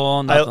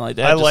fumble, nothing like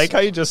that. I like how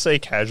you just say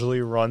casually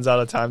runs out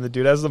of time. The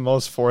dude has the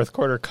most fourth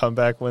quarter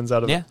comeback wins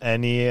out of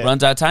any.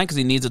 Runs out of time because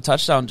he needs a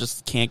touchdown,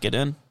 just can't get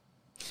in.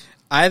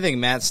 I think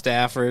Matt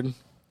Stafford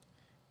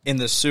in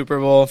the Super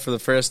Bowl for the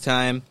first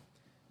time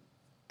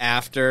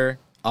after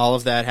all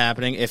of that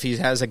happening, if he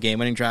has a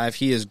game-winning drive,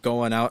 he is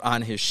going out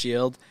on his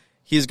shield.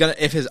 He's gonna,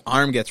 if his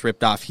arm gets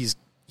ripped off, he's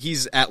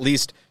at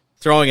least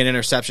throwing an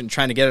interception,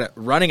 trying to get it,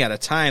 running out of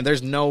time.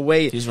 There's no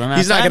way he's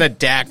not going to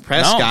Dak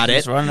Prescott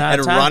it and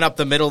time. run up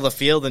the middle of the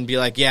field and be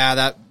like,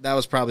 yeah, that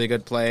was probably a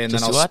good play, and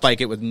then I'll spike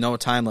it with no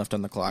time left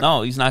on the clock.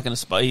 No, he's not going to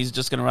spike. He's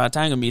just going to run out of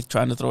time. Going to be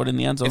trying to throw it in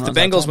the end zone. If the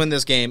Bengals win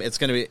this game, it's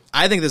going to be.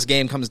 I think this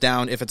game comes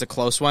down. If it's a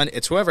close one,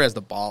 it's whoever has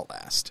the ball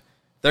last.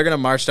 They're going to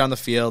march down the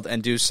field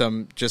and do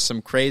some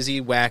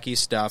crazy, wacky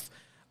stuff.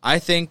 I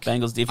think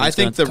Bengals defense. I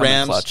think the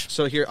Rams.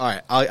 So here, all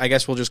right. I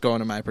guess we'll just go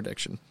into my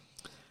prediction.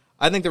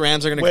 I think the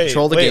Rams are going to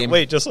control the game.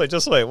 Just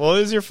wait. What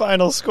is your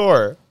final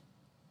score?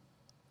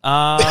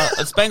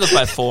 It's Bengals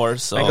by 4.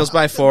 So Bengals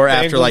by 4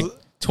 after like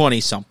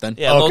 20-something.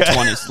 Yeah, okay.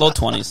 Low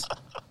 20s.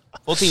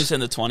 Both teams in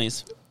the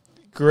 20s.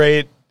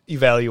 Great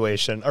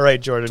evaluation. All right,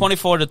 Jordan.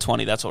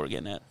 24-20. That's what we're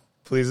getting at.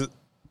 Please.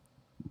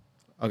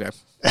 Okay.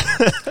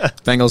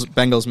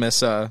 Bengals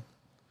miss.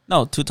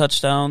 No, 2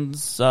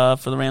 touchdowns for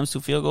the Rams,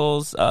 2 field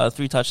goals,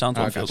 3 touchdowns,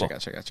 1 field goal.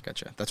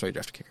 Gotcha. That's why you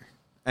draft a kicker.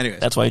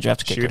 Anyways. That's why you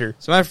draft a kicker. Shooter.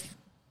 So my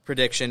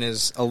prediction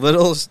is a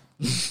little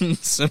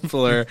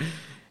simpler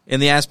in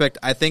the aspect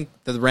I think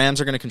the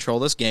Rams are going to control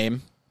this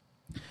game.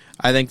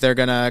 I think they're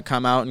going to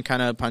come out and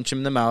kind of punch him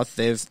in the mouth.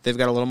 They've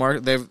got a little more.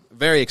 They're a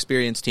very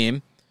experienced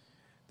team.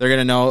 They're going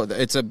to know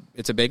it's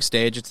a big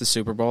stage. It's the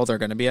Super Bowl. They're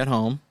going to be at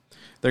home.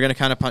 They're going to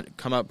kind of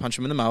come up, punch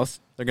him in the mouth.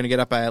 They're going to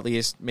get up by at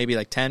least maybe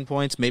like 10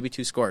 points, maybe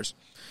 2 scores.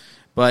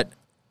 But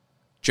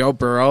Joe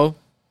Burrow,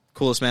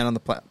 coolest man on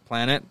the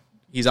planet,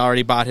 he's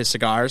already bought his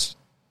cigars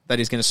that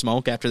he's going to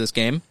smoke after this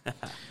game.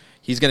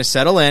 He's going to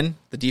settle in.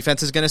 The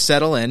defense is going to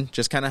settle in,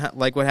 just kind of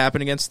like what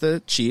happened against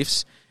the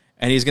Chiefs,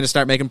 and he's going to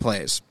start making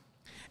plays.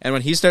 And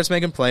when he starts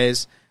making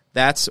plays,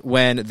 that's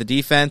when the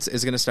defense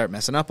is going to start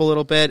messing up a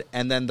little bit,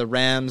 and then the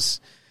Rams,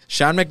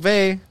 Sean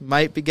McVay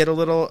might get a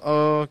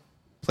little,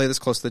 play this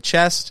close to the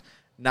chest,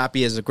 not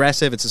be as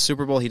aggressive. It's a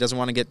Super Bowl. He doesn't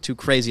want to get too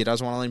crazy. He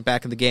doesn't want to lean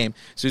back in the game.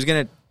 So he's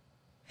going to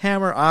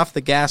hammer off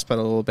the gas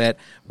pedal a little bit,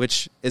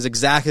 which is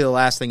exactly the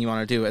last thing you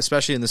want to do,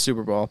 especially in the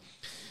Super Bowl.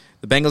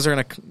 The Bengals are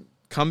going to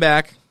come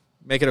back,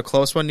 make it a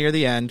close one near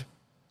the end.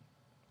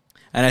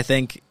 And I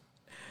think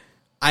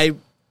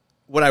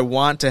what I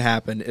want to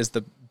happen is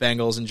the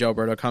Bengals and Joe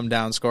Burrow come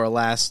down, score a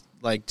last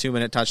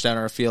 2-minute touchdown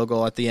or a field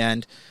goal at the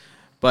end.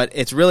 But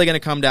it's really going to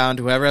come down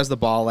to whoever has the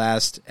ball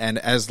last, and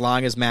as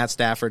long as Matt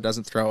Stafford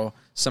doesn't throw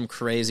some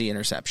crazy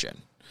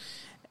interception.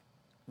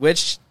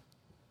 Which,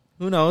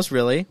 who knows,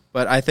 really?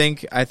 But I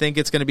think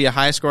it's going to be a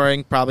high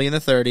scoring, probably in the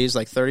 30s,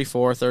 like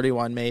 34,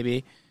 31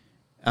 maybe.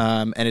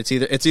 And it's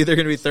either going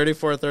to be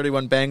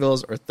 34-31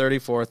 Bengals or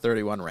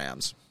 34-31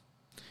 Rams.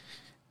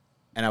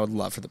 And I would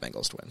love for the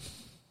Bengals to win.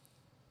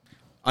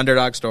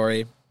 Underdog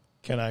story.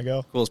 Can I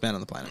go? Coolest man on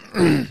the planet.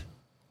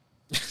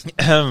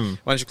 Why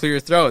don't you clear your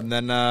throat, and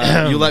then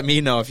you let me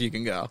know if you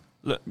can go.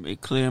 Let me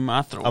clear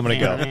my throat. I'm going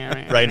to go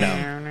right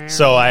now.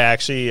 So I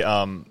actually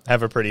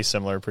have a pretty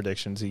similar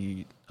prediction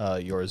to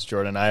yours,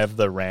 Jordan. I have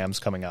the Rams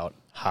coming out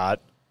hot.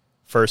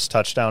 First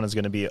touchdown is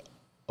going to be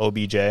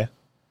OBJ,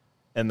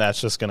 and that's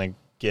just going to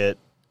get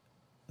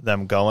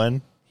them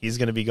going, he's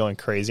going to be going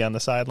crazy on the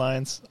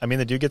sidelines. I mean,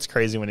 the dude gets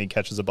crazy when he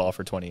catches a ball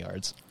for 20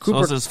 yards. So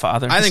is his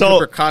father. I think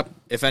Cooper Kupp,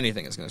 if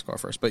anything, is going to score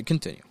first. But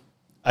continue.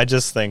 I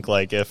just think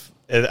like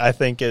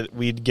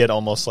we'd get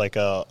almost like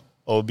a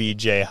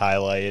OBJ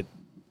highlight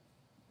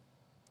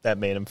that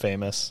made him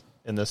famous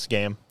in this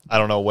game. I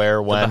don't know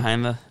where,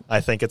 when.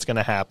 I think it's going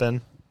to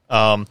happen.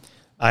 I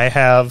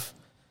have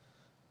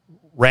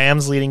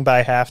Rams leading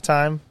by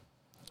halftime.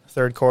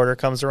 Third quarter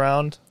comes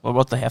around. What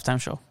about the halftime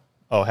show?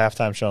 Oh,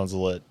 halftime show is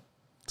lit.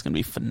 It's going to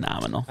be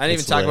phenomenal. I didn't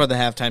even talk about the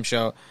halftime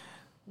show.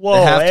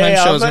 Whoa, the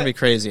halftime show is going to be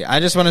crazy. I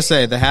just want to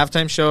say the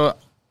halftime show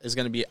is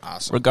going to be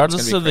awesome.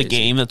 Regardless of the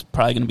game, it's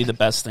probably going to be the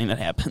best thing that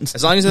happens.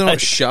 As long as they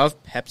don't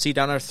shove Pepsi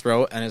down our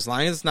throat, and as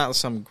long as it's not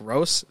some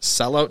gross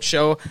sellout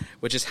show,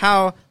 which is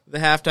how the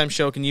halftime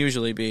show can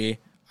usually be,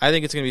 I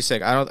think it's going to be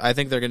sick. I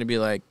think they're going to be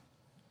like,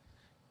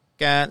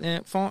 got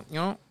it for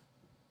you.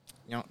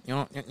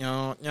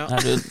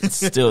 It's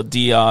still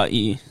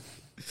DRE.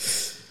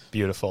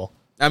 Beautiful.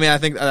 I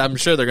mean, I'm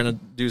sure they're going to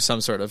do some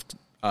sort of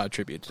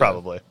tribute.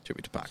 Probably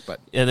tribute to Pac, but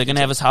yeah, they're going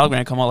to have his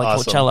hologram come out like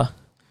awesome. Coachella.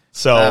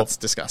 So that's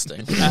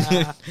disgusting.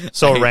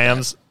 So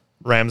Rams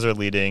are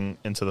leading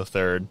into the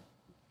third.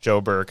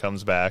 Joe Burr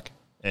comes back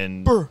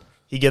and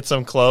he gets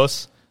them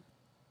close,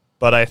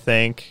 but I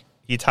think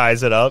he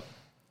ties it up.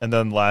 And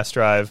then last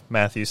drive,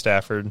 Matthew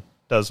Stafford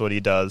does what he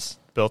does,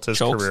 built his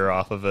career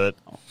off of it.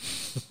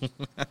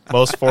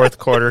 Most fourth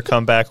quarter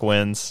comeback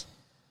wins.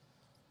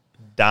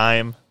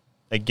 Dime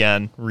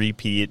again,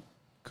 repeat.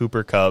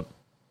 Cooper Kupp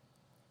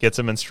gets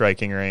him in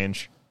striking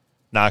range,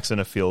 knocks in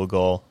a field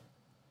goal.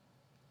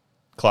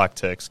 Clock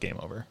ticks, game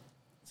over.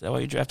 Is that why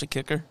you draft a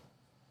kicker?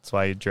 That's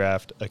why you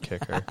draft a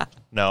kicker.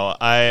 No,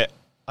 I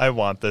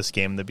want this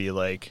game to be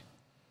like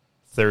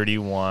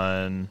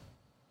 31-24.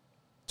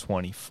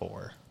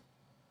 That's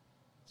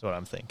what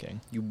I'm thinking.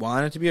 You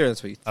want it to be, or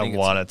that's what you think? I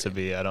want it to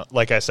be. I don't.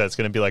 Like I said, it's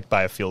going to be like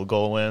by a field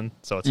goal win,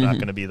 so it's not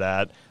going to be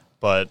that.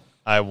 But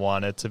I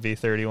want it to be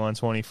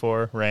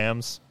 31-24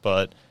 Rams.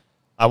 But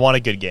I want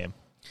a good game.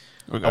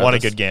 I want a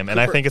good game, and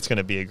I think it's going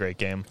to be a great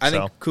game. I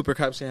think Cooper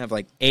Kupp's going to have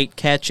like 8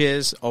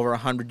 catches, over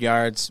 100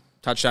 yards,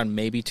 touchdown,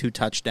 maybe 2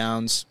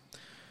 touchdowns.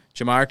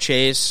 Jamar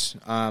Chase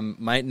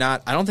might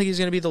not. I don't think he's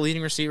going to be the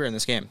leading receiver in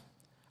this game.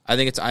 I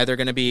think it's either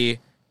going to be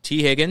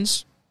T.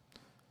 Higgins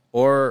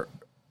or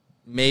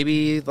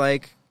maybe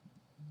like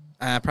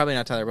probably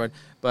not Tyler Boyd,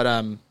 but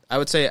I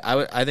would say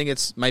I think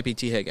it's might be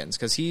T. Higgins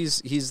because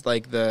he's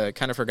like the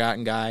kind of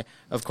forgotten guy.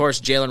 Of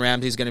course, Jalen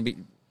Ramsey's going to be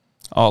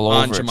all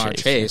on over Jamar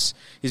Chase.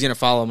 He's going to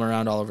follow him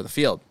around all over the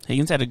field.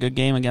 Higgins had a good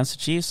game against the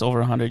Chiefs, over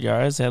 100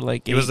 yards. Had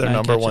like he was their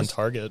number one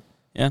target.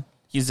 Yeah,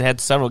 he's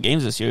had several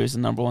games this year. He's the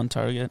number one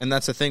target. And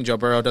that's the thing. Joe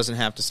Burrow doesn't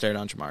have to stare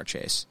down Jamar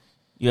Chase.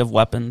 You have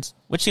weapons.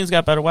 Which team's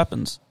got better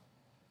weapons?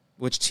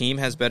 Which team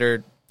has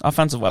better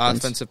offensive weapons?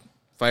 Offensive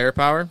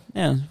firepower?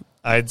 Yeah,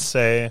 I'd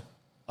say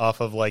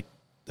off of like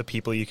the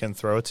people you can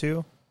throw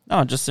to.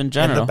 No, just in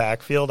general. In the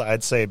backfield,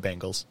 I'd say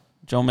Bengals.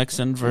 Joe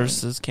Mixon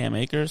versus Cam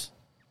Akers.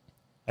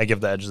 I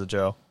give the edge to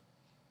Joe.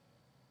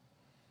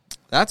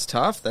 That's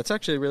tough. That's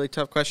actually a really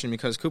tough question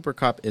because Cooper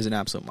Kupp is an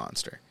absolute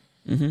monster.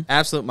 Mm-hmm.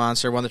 Absolute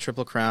monster. Won the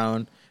Triple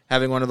Crown.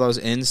 Having one of those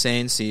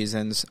insane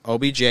seasons.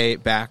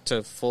 OBJ back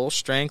to full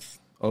strength.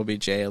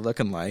 OBJ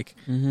looking like.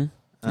 Mm-hmm.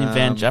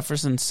 Van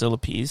Jefferson's still a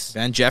piece.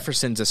 Van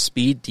Jefferson's a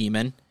speed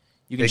demon.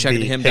 You can check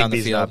him down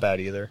the field. Not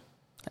bad either.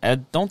 I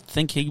don't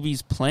think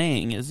Higbee's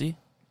playing, is he?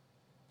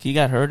 He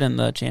got hurt in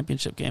the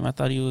championship game. I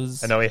thought he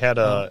was. I know he had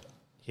a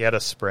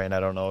sprain. I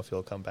don't know if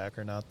he'll come back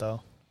or not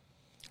though.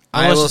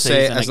 I will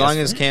say, as long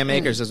as Cam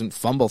Akers doesn't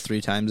fumble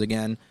 3 times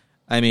again,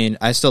 I mean,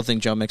 I still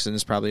think Joe Mixon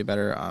is probably a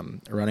better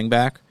running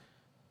back.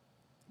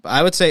 But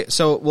I would say,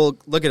 so we'll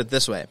look at it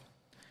this way.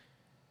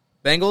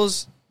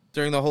 Bengals,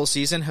 during the whole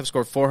season, have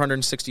scored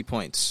 460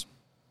 points.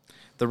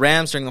 The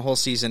Rams, during the whole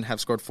season, have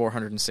scored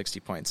 460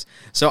 points.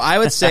 So I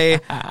would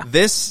say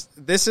this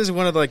is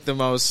one of like the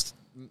most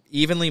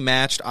evenly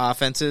matched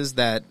offenses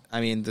that, I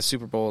mean, the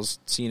Super Bowl's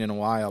seen in a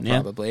while,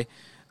 probably.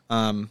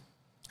 Yeah.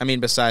 I mean,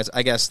 besides,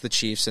 I guess the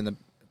Chiefs and the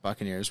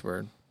Buccaneers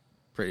were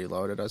pretty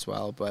loaded as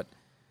well, but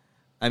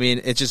I mean,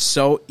 it's just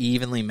so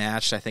evenly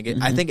matched. I think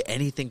I think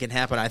anything can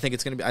happen. I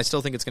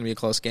still think it's gonna be a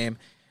close game,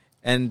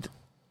 and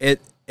it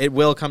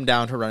will come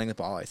down to running the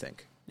ball. I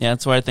think. Yeah,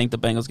 that's why I think the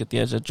Bengals get the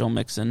edge. That Joe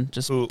Mixon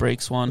just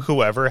breaks one.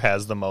 Whoever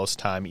has the most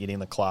time eating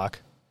the clock,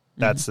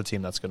 that's the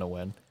team that's gonna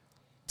win.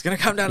 It's gonna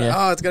come down.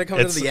 It's gonna come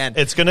to the end.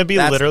 It's gonna be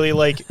literally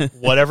like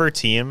whatever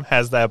team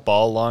has that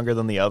ball longer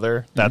than the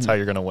other. That's how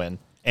you're gonna win.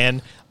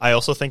 And I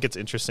also think it's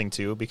interesting,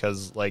 too,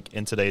 because, like,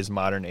 in today's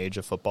modern age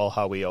of football,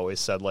 how we always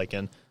said, like,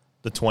 in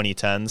the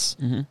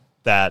 2010s,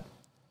 that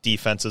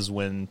defenses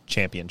win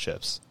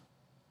championships.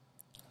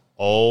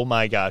 Oh,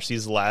 my gosh.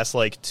 These last,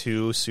 like,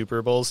 2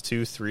 Super Bowls,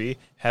 2-3,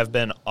 have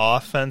been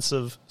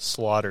offensive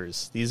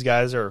slaughters. These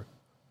guys are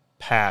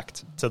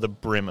packed to the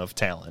brim of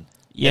talent.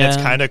 Yeah. And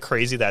it's kind of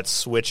crazy, that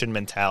switch in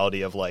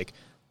mentality of, like,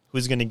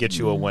 who's going to get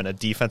you a win, a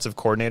defensive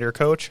coordinator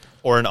coach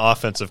or an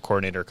offensive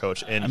coordinator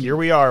coach? And here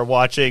we are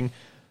watching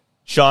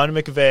Sean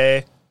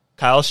McVay,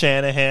 Kyle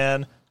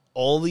Shanahan,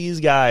 all these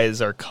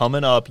guys are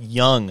coming up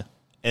young,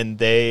 and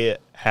they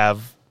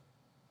have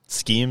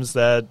schemes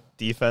that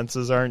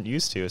defenses aren't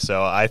used to.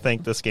 So I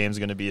think this game's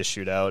going to be a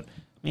shootout.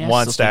 Yeah,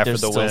 Want I still think Stafford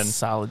to there's win. still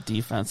solid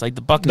defense. Like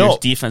the Buccaneers'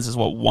 defense is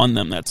what won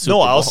them that Super No,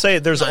 Bowl. I'll say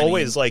there's I mean,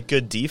 always like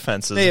good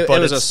defenses, It but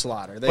was a it's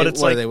slaughter. but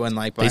it's like they won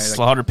like by they like,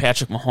 slaughtered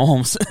Patrick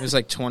Mahomes. it was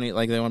like 20,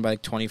 like they won by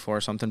like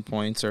 24 something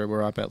points, or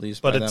we're up at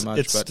least But by it's- that much.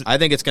 it's- But I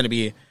think it's going to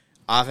be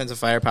offensive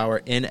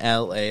firepower in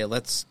LA.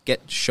 Let's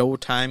get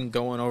Showtime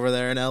going over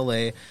there in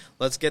LA.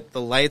 Let's get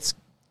the lights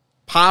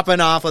popping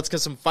off. Let's get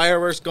some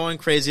fireworks going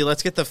crazy.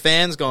 Let's get the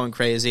fans going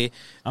crazy.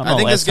 I don't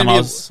know, last time I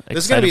was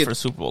excited for a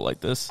Super Bowl like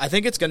this. I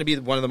think it's going to be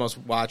one of the most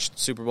watched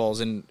Super Bowls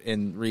in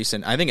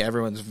recent. I think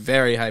everyone's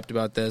very hyped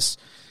about this.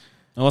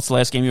 And what's the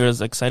last game you were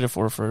as excited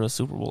for a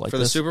Super Bowl like For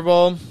this? the Super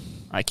Bowl,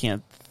 I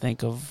can't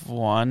think of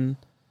one.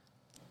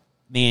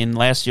 I mean,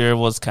 last year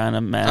was kind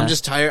of meh. I'm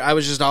just tired. I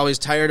was just always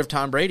tired of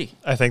Tom Brady.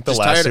 I think the Just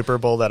last tired- Super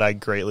Bowl that I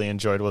greatly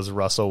enjoyed was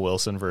Russell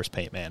Wilson versus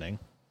Peyton Manning.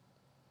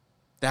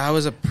 That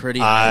was a pretty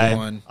high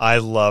one. I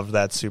loved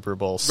that Super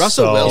Bowl Russell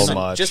so Wilson,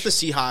 much. just the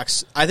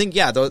Seahawks. I think,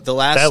 yeah, the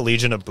last... That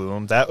Legion of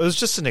Boom, that was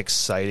just an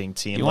exciting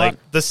team. You Like,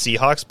 want- the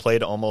Seahawks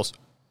played almost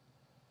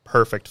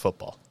perfect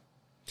football.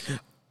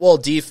 Well,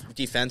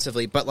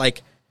 defensively, but,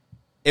 like,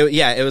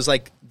 it was,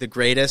 like, the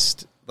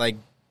greatest, like,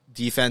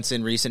 defense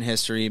in recent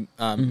history,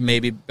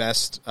 maybe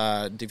best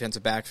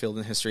defensive backfield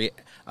in history,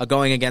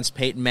 going against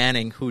Peyton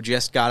Manning, who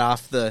just got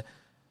off the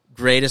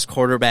greatest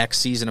quarterback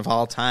season of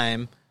all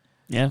time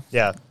yeah.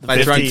 Yeah.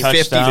 by throwing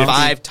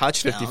 55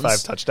 touchdowns.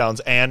 55 touchdowns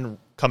and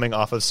coming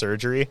off of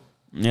surgery.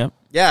 Yep.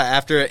 Yeah,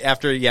 after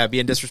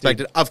being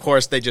disrespected, of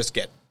course, they just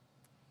get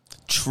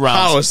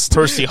Trounced. housed.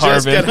 Percy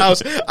Just get Harvin.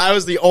 housed. I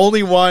was the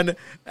only one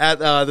at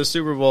the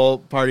Super Bowl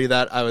party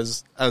that I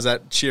was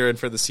at cheering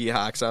for the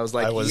Seahawks. I was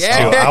like, I was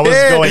yeah, too. I was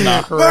going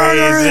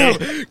murder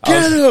crazy. him!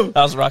 Get him!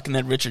 I was rocking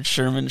that Richard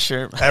Sherman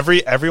shirt.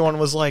 Everyone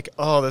was like,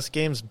 "Oh, this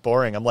game's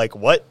boring." I'm like,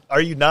 "What?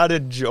 Are you not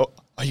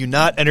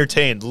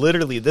entertained?"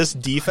 Literally, this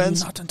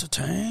defense, Not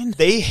entertained.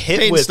 they hit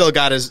Payton with still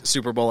got his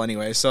Super Bowl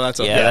anyway, so that's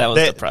okay. Yeah, that was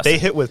they, depressing. they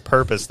hit with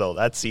purpose though.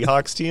 That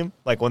Seahawks team,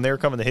 like when they were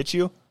coming to hit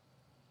you,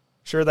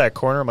 sure that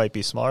corner might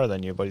be smaller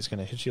than you, but he's going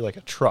to hit you like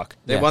a truck.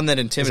 They Yeah. won that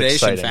intimidation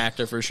exciting.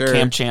 factor for sure.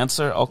 Cam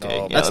Chancellor. Okay,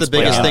 Oh, yeah, That's the let's play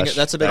biggest that. thing. gosh.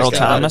 That's the Earl biggest thing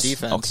about a Thomas?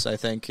 defense. I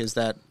think is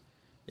that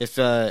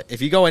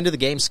if you go into the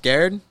game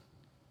scared,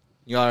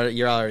 you're already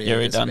at a You're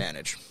done.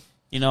 disadvantage.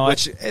 You know,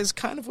 Which is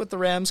kind of what the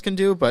Rams can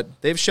do, but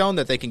they've shown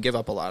that they can give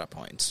up a lot of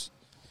points.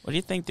 what do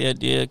you think the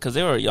idea? Because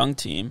they were a young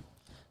team.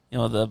 You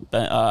know, the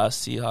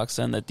Seahawks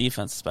and the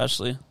defense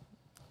especially.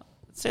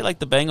 I'd say like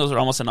the Bengals are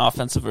almost an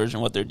offensive version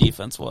of what their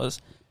defense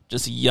was.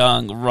 Just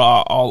young,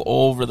 raw, all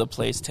over the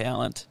place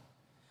talent.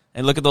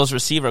 And look at those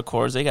receiver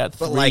cores. They got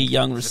But, three like,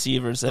 young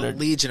receivers that The are.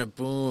 Legion of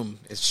Boom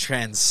is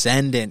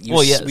transcendent.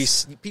 Well,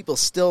 yes. People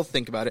still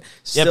think about it.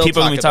 Yeah, Still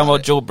people have been talking about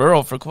it. Joe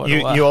Burrow for quite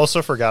a while. You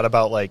also forgot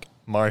about like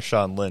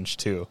Marshawn Lynch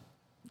too.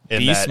 In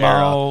Beast that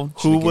era, mode.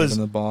 who Should've was gave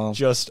him the ball.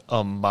 just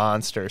a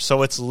monster.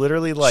 So it's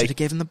literally Should like have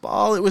gave him the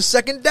ball. It was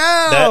second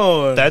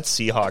down. that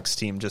Seahawks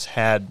team just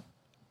had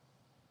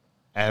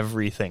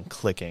everything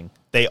clicking.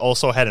 They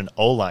also had an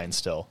O-line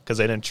still because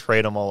they didn't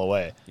trade them all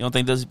away. You don't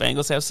think those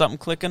Bengals have something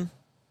clicking?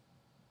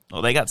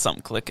 Oh, they got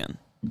something clicking.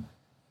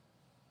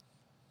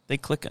 They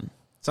clicking.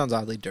 Sounds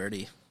oddly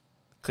dirty.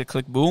 Click,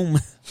 click, boom.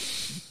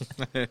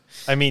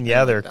 I mean,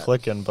 yeah, they're that.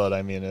 clicking, but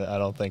I mean, I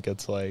don't think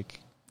it's like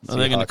No,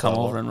 they're going to Seahawk come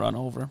level. over and run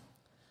over.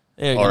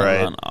 They're All going right.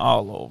 to run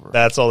all over.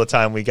 That's all the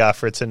time we got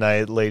for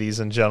tonight, ladies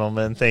and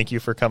gentlemen. Thank you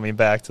for coming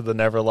back to the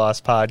Never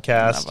Lost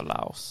podcast. Never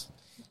lost.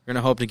 We're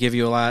gonna hope to give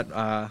you a lot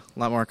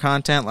more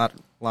content, a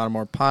lot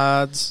more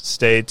pods.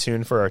 Stay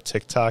tuned for our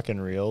TikTok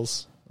and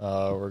Reels.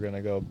 We're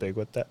gonna go big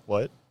with that.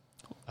 What?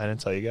 I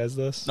didn't tell you guys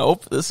this.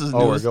 Nope, this is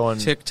Oh, we're news. going.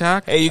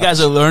 TikTok. Hey, you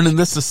guys are learning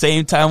this the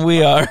same time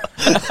we are.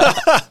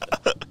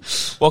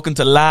 Welcome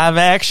to live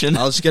action.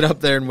 I'll just get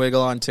up there and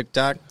wiggle on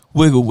TikTok.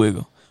 Wiggle,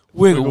 wiggle.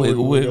 Wiggle,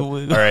 wiggle, wiggle,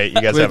 wiggle. All right,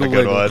 you guys have a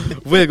good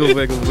one. Wiggle,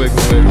 wiggle, wiggle,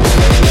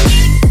 wiggle.